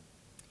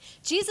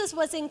 Jesus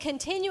was in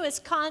continuous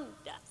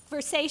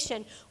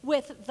conversation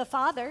with the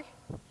Father.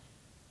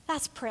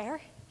 That's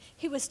prayer.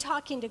 He was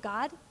talking to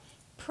God,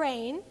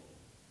 praying.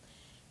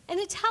 And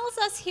it tells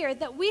us here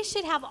that we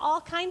should have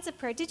all kinds of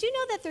prayer. Did you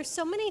know that there's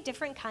so many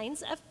different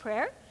kinds of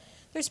prayer?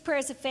 There's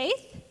prayers of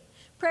faith,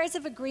 prayers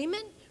of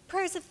agreement,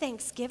 prayers of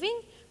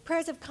thanksgiving,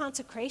 prayers of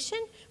consecration,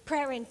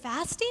 prayer and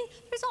fasting.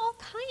 There's all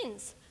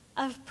kinds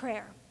of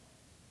prayer.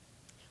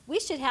 We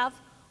should have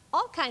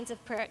all kinds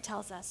of prayer, it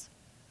tells us.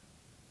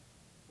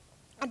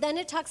 And then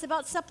it talks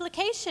about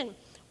supplication,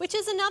 which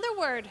is another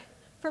word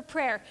for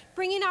prayer,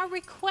 bringing our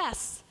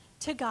requests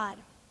to God.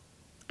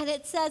 And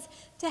it says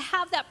to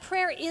have that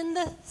prayer in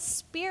the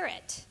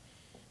Spirit.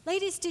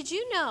 Ladies, did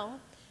you know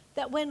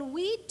that when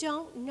we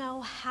don't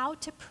know how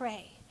to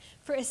pray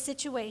for a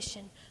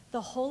situation, the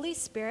Holy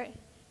Spirit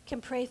can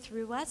pray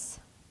through us?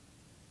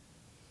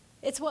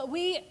 It's what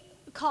we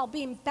call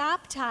being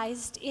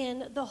baptized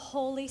in the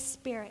Holy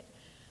Spirit,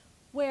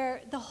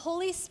 where the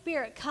Holy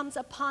Spirit comes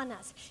upon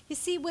us. You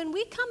see, when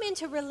we come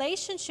into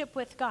relationship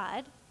with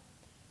God,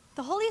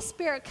 the Holy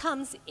Spirit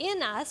comes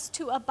in us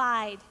to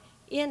abide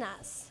in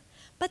us.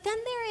 But then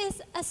there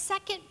is a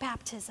second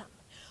baptism,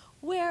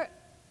 where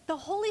the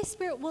Holy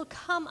Spirit will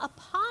come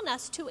upon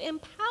us to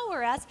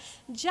empower us,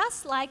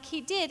 just like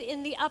he did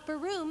in the upper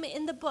room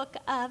in the book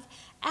of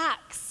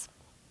Acts.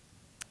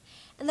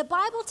 And the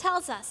Bible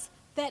tells us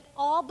that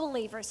all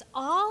believers,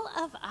 all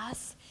of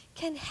us,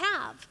 can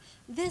have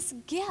this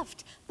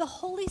gift, the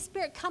Holy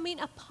Spirit coming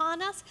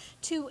upon us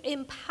to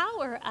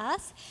empower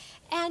us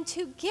and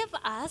to give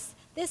us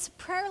this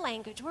prayer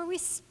language where we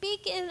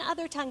speak in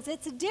other tongues.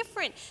 It's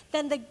different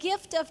than the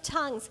gift of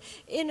tongues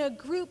in a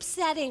group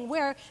setting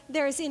where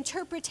there's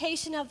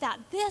interpretation of that.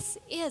 This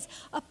is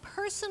a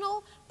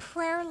personal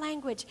prayer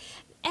language.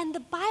 And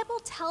the Bible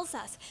tells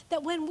us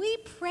that when we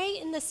pray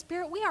in the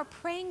Spirit, we are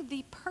praying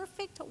the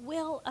perfect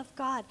will of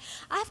God.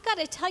 I've got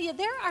to tell you,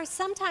 there are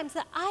some times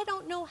that I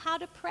don't know how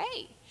to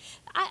pray.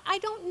 I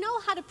don't know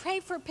how to pray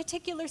for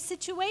particular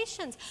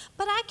situations,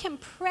 but I can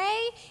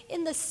pray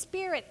in the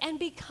Spirit and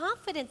be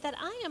confident that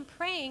I am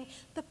praying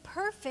the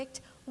perfect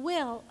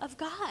will of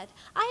God.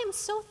 I am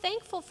so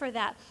thankful for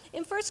that.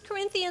 In 1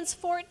 Corinthians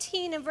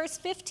 14 and verse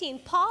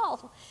 15,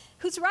 Paul,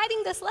 who's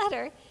writing this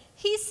letter,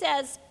 he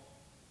says,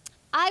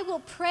 I will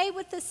pray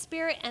with the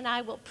Spirit and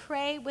I will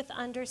pray with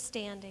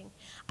understanding.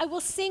 I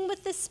will sing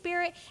with the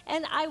Spirit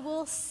and I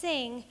will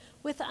sing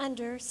with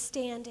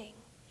understanding.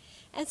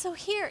 And so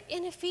here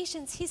in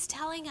Ephesians, he's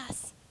telling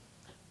us,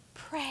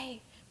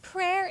 pray.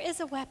 Prayer is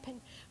a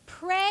weapon.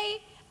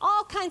 Pray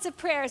all kinds of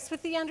prayers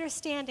with the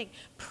understanding.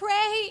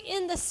 Pray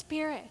in the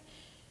Spirit.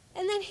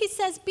 And then he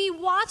says, be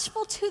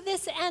watchful to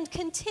this end,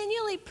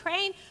 continually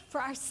praying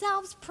for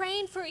ourselves,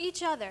 praying for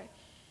each other.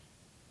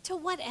 To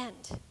what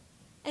end?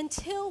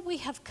 Until we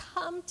have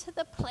come to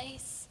the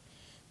place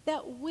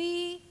that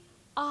we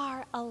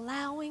are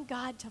allowing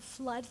God to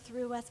flood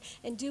through us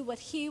and do what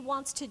he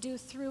wants to do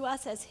through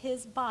us as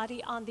his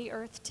body on the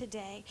earth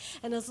today.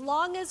 And as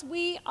long as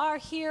we are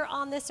here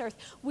on this earth,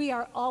 we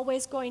are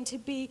always going to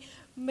be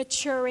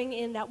maturing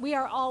in that. We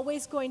are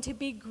always going to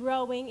be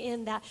growing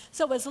in that.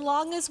 So as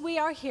long as we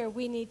are here,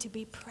 we need to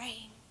be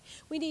praying.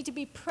 We need to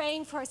be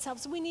praying for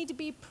ourselves. We need to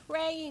be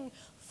praying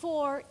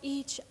for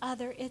each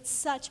other. It's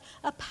such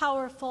a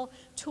powerful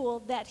tool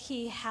that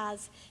he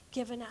has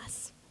given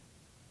us.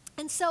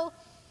 And so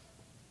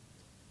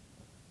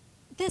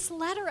this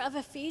letter of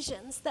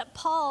Ephesians that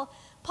Paul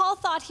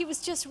thought he was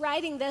just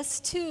writing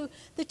this to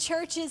the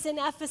churches in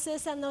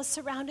Ephesus and those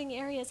surrounding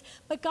areas,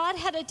 but God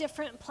had a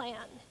different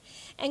plan.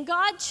 And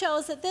God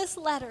chose that this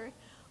letter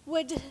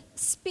would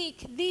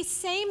speak these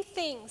same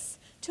things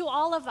to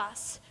all of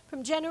us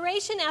from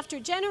generation after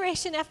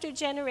generation after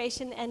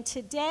generation, and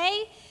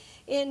today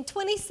in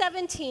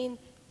 2017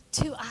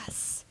 to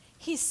us.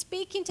 He's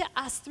speaking to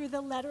us through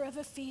the letter of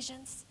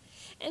Ephesians.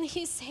 And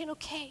he's saying,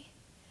 okay,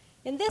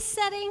 in this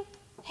setting,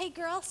 hey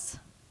girls,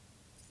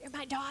 you're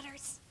my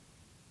daughters.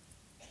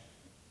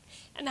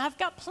 And I've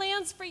got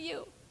plans for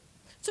you.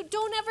 So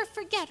don't ever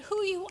forget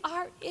who you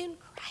are in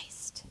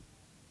Christ.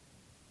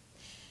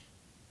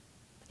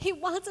 He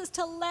wants us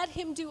to let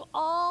him do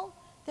all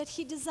that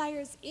he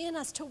desires in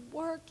us, to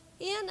work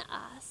in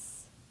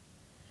us,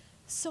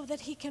 so that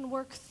he can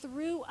work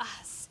through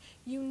us,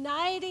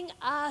 uniting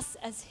us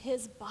as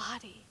his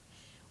body.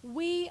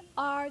 We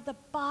are the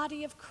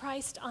body of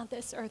Christ on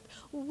this earth.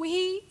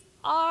 We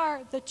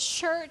are the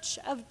church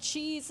of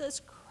Jesus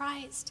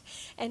Christ.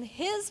 And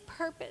his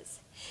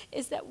purpose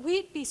is that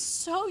we'd be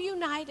so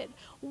united,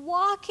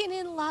 walking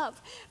in love,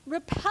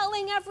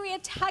 repelling every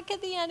attack of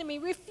the enemy,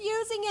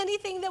 refusing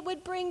anything that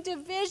would bring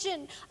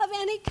division of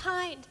any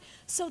kind,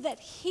 so that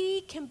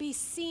he can be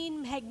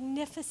seen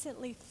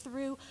magnificently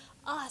through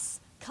us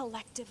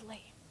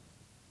collectively.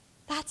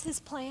 That's his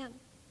plan.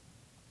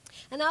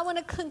 And I want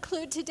to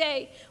conclude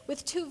today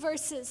with two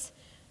verses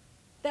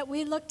that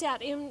we looked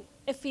at in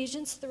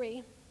Ephesians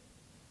 3.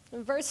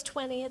 In verse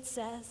 20 it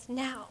says,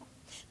 now,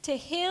 to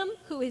him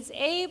who is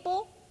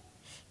able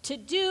to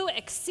do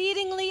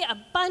exceedingly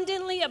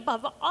abundantly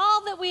above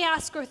all that we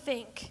ask or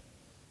think.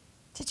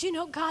 Did you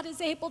know God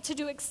is able to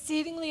do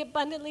exceedingly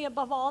abundantly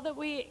above all that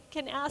we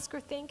can ask or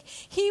think?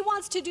 He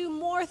wants to do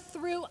more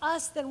through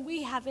us than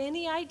we have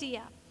any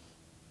idea.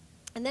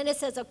 And then it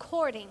says,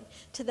 according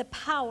to the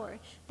power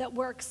that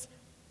works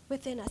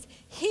within us.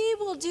 He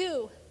will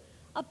do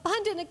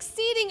abundant,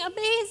 exceeding,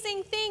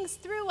 amazing things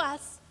through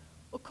us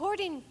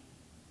according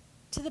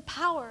to the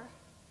power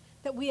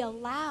that we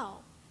allow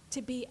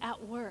to be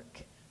at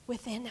work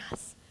within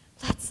us.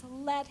 Let's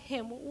let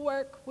him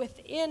work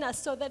within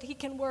us so that he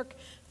can work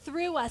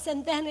through us.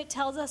 And then it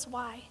tells us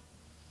why.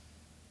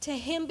 To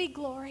him be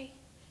glory,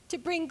 to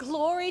bring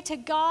glory to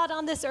God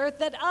on this earth,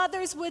 that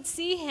others would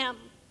see him.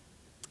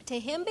 To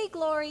him be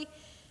glory,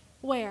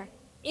 where?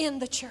 In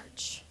the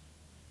church,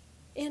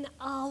 in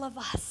all of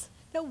us,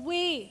 that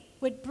we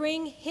would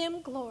bring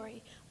him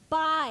glory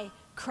by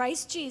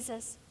Christ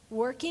Jesus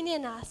working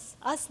in us,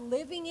 us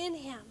living in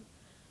him,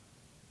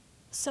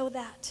 so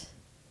that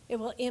it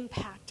will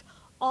impact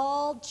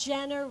all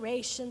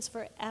generations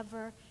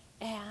forever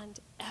and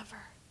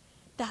ever.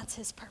 That's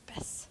his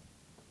purpose.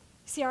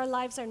 See, our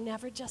lives are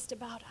never just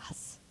about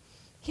us.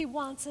 He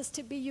wants us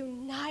to be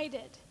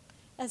united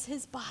as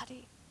his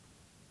body.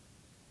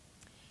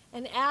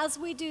 And as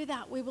we do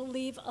that, we will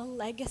leave a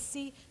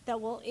legacy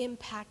that will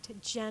impact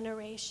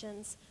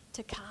generations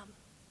to come.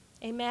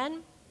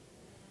 Amen?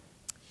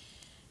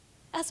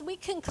 As we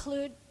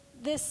conclude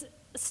this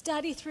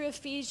study through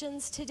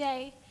Ephesians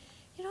today,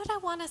 you know what I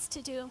want us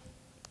to do?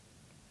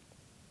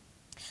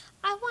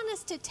 I want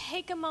us to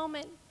take a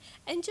moment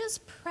and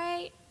just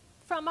pray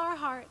from our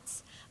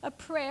hearts a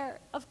prayer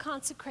of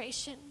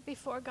consecration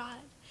before God.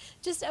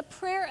 Just a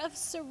prayer of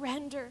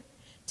surrender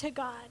to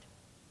God.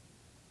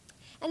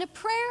 And a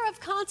prayer of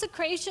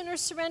consecration or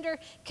surrender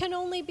can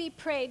only be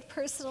prayed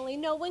personally.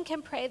 No one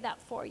can pray that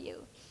for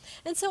you.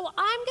 And so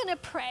I'm going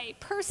to pray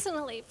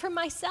personally for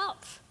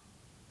myself.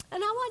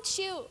 And I want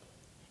you,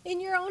 in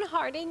your own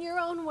heart, in your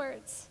own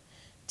words,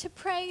 to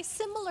pray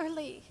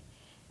similarly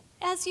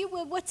as you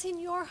would what's in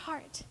your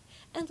heart.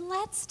 And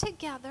let's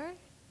together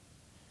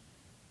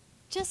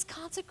just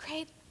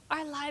consecrate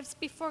our lives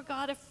before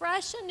God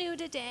afresh, anew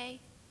today,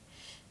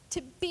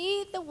 to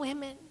be the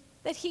women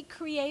that he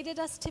created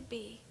us to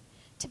be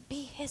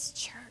his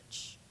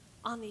church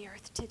on the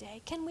earth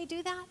today. Can we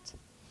do that?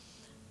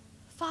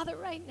 Father,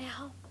 right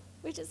now,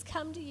 we just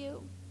come to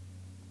you.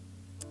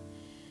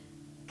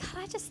 God,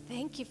 I just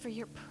thank you for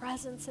your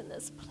presence in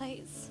this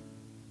place.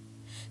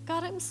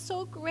 God, I'm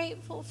so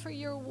grateful for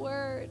your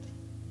word,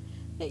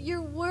 that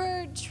your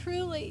word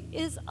truly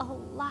is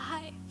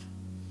alive.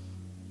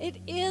 It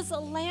is a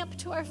lamp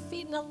to our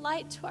feet and a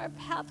light to our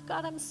path.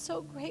 God, I'm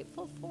so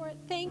grateful for it.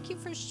 Thank you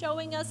for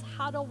showing us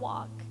how to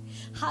walk,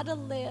 how to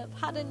live,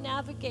 how to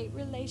navigate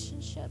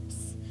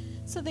relationships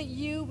so that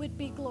you would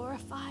be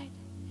glorified.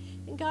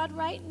 And God,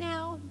 right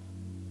now,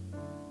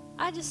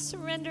 I just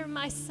surrender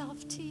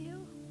myself to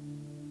you.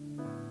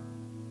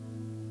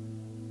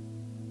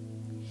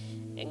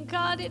 And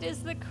God, it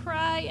is the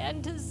cry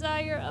and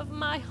desire of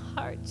my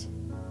heart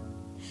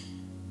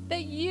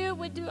that you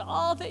would do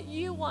all that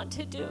you want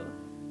to do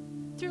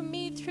through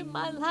me, through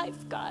my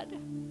life, God.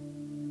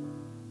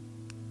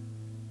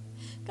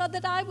 God,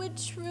 that I would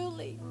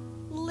truly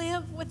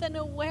live with an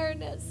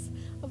awareness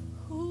of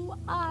who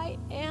I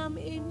am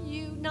in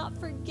you, not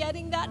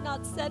forgetting that,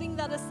 not setting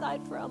that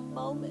aside for a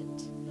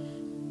moment.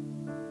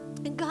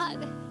 And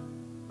God,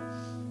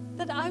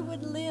 that I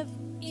would live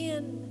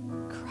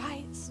in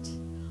Christ,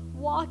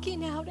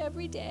 walking out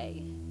every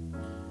day,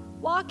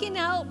 walking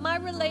out my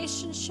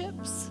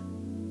relationships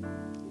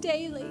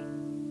daily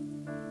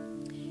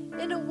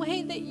in a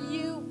way that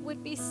you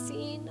would be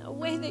seen, a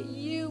way that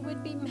you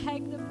would be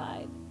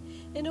magnified,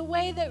 in a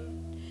way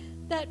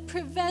that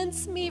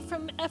prevents me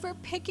from ever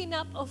picking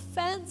up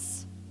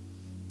offense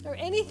or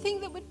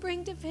anything that would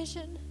bring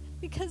division.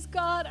 Because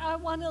God, I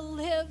want to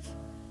live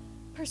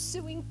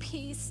pursuing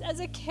peace as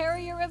a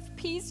carrier of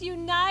peace,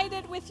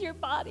 united with your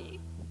body.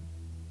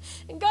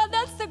 And God,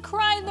 that's the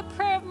cry and the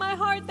prayer of my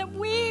heart, that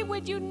we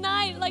would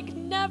unite like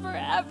never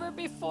ever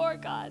before,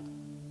 God,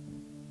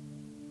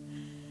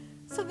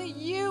 so that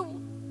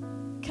you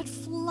could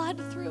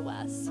flood through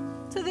us,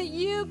 so that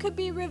you could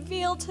be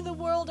revealed to the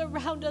world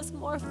around us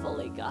more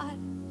fully, God.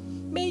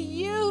 May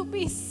you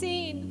be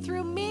seen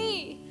through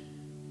me,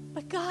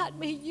 but God,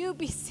 may you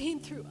be seen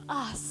through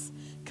us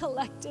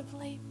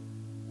collectively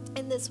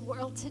in this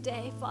world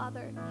today,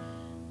 Father.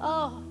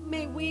 Oh,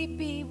 may we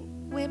be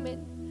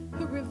women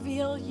who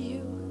reveal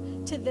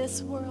you to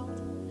this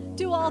world.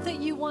 Do all that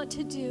you want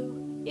to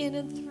do in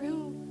and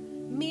through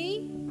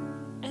me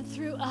and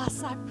through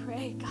us, I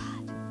pray,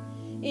 God.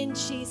 In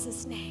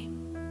Jesus'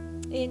 name.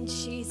 In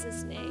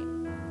Jesus'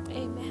 name.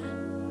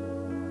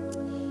 Amen.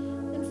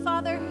 And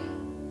Father,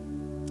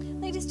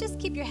 ladies, just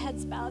keep your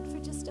heads bowed for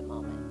just a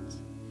moment.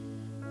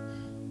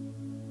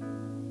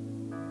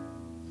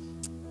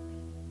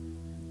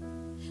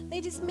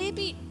 Ladies,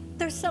 maybe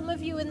there's some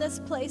of you in this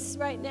place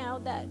right now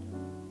that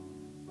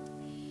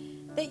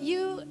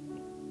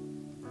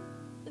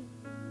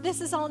this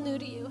is all new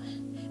to you.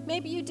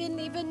 Maybe you didn't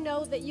even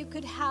know that you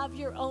could have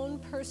your own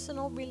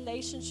personal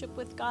relationship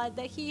with God,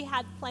 that he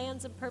had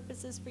plans and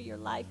purposes for your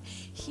life.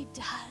 He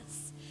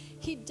does.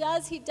 He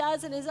does, he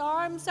does, and his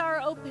arms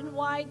are open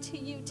wide to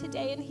you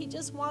today, and he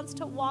just wants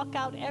to walk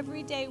out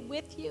every day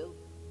with you.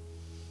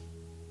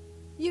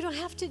 You don't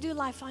have to do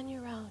life on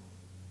your own.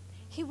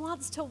 He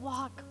wants to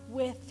walk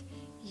with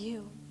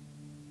you.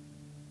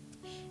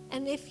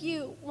 And if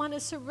you want to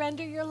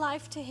surrender your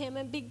life to him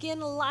and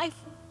begin life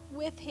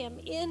with him,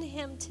 in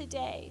him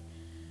today,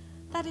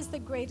 that is the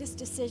greatest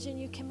decision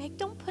you can make.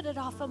 Don't put it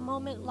off a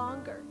moment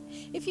longer.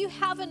 If you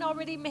haven't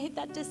already made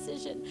that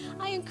decision,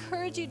 I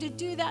encourage you to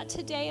do that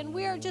today. And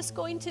we are just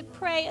going to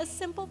pray a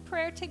simple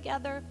prayer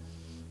together.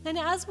 And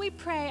as we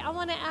pray, I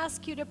want to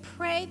ask you to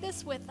pray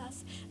this with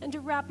us and to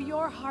wrap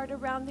your heart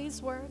around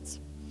these words.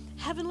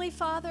 Heavenly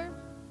Father,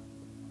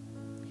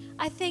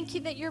 I thank you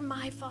that you're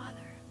my Father,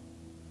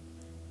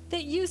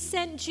 that you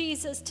sent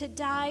Jesus to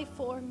die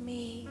for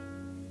me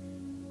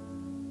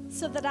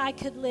so that I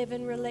could live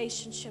in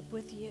relationship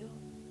with you.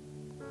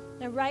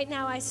 And right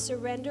now I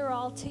surrender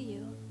all to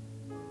you.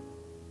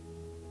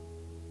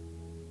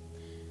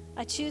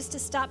 I choose to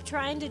stop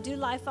trying to do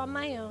life on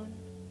my own.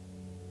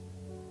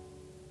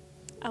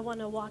 I want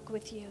to walk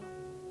with you.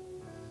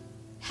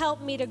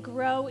 Help me to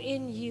grow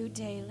in you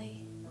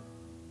daily.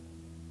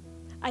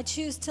 I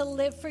choose to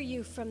live for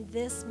you from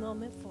this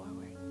moment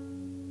forward.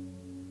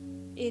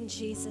 In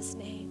Jesus'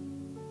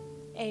 name,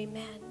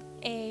 amen,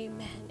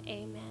 amen,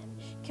 amen.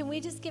 Can we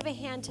just give a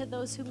hand to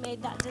those who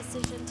made that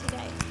decision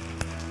today?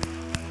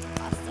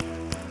 Awesome.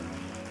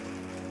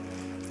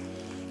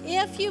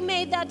 If you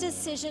made that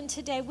decision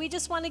today, we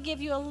just want to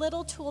give you a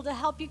little tool to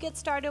help you get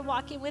started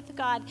walking with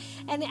God.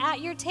 And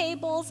at your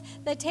tables,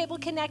 the Table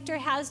Connector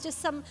has just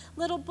some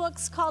little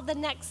books called The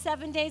Next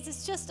 7 Days.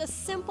 It's just a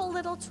simple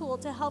little tool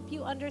to help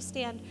you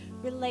understand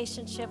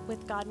relationship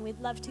with God, and we'd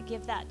love to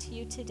give that to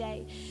you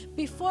today.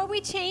 Before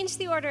we change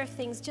the order of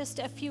things, just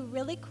a few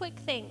really quick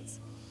things.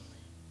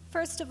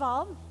 First of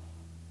all,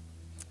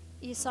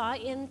 you saw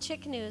in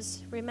Chick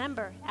News,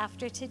 remember,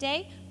 after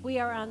today, we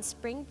are on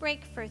spring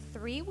break for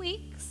 3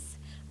 weeks,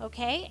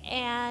 okay?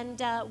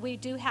 And we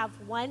do have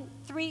let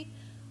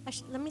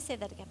me say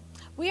that again.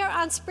 We are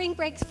on spring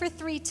break for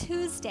 3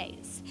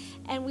 Tuesdays,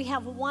 and we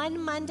have one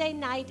Monday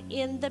night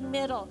in the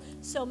middle.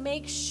 So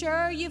make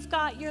sure you've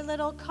got your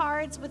little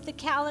cards with the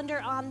calendar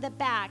on the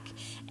back.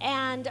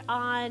 And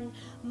on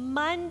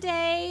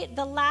Monday,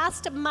 the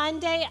last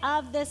Monday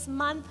of this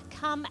month,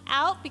 come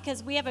out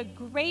because we have a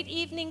great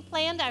evening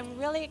planned. I'm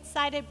really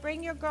excited.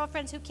 Bring your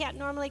girlfriends who can't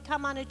normally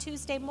come on a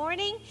Tuesday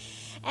morning.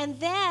 And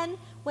then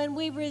when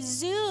we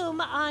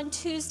resume on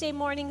Tuesday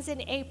mornings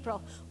in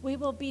April, we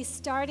will be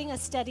starting a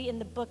study in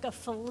the book of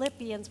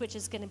Philippians, which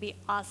is going to be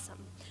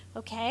awesome.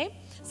 Okay?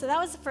 So that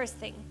was the first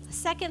thing.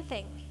 Second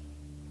thing,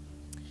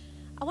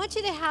 I want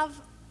you to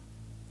have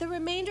the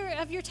remainder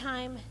of your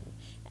time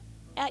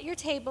at your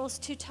tables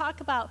to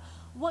talk about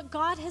what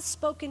God has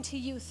spoken to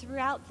you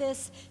throughout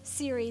this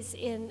series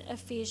in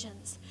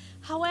Ephesians.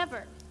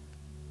 However,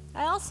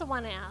 I also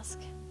want to ask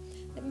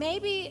that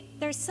maybe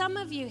there's some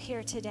of you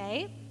here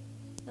today,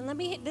 and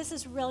this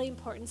is really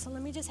important, so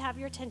let me just have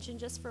your attention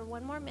just for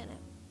one more minute.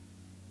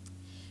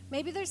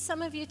 Maybe there's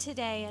some of you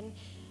today, and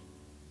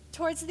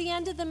towards the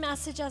end of the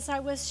message, as I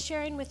was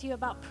sharing with you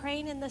about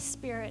praying in the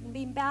Spirit and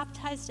being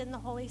baptized in the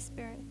Holy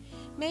Spirit,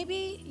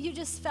 maybe you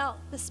just felt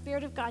the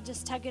Spirit of God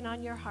just tugging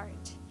on your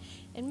heart.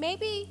 And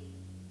maybe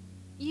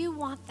you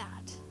want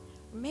that.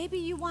 Or maybe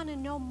you want to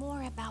know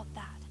more about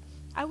that.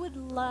 I would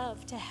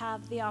love to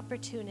have the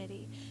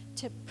opportunity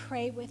to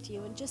pray with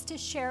you and just to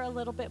share a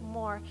little bit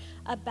more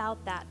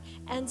about that.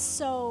 And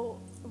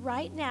so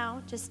right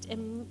now, just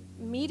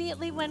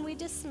immediately when we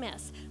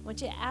dismiss, I want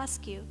to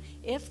ask you,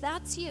 if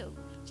that's you,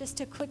 just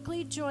to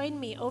quickly join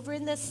me over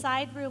in this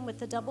side room with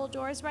the double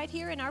doors right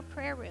here in our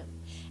prayer room.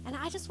 And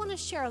I just want to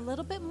share a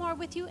little bit more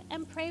with you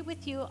and pray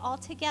with you all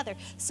together.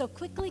 So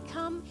quickly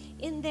come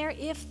in there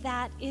if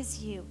that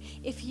is you.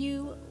 If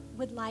you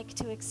would like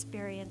to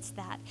experience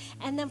that.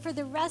 And then for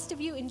the rest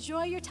of you,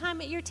 enjoy your time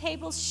at your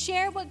tables.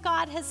 Share what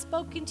God has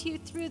spoken to you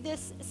through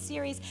this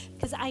series,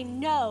 because I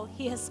know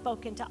he has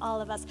spoken to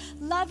all of us.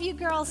 Love you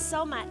girls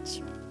so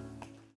much.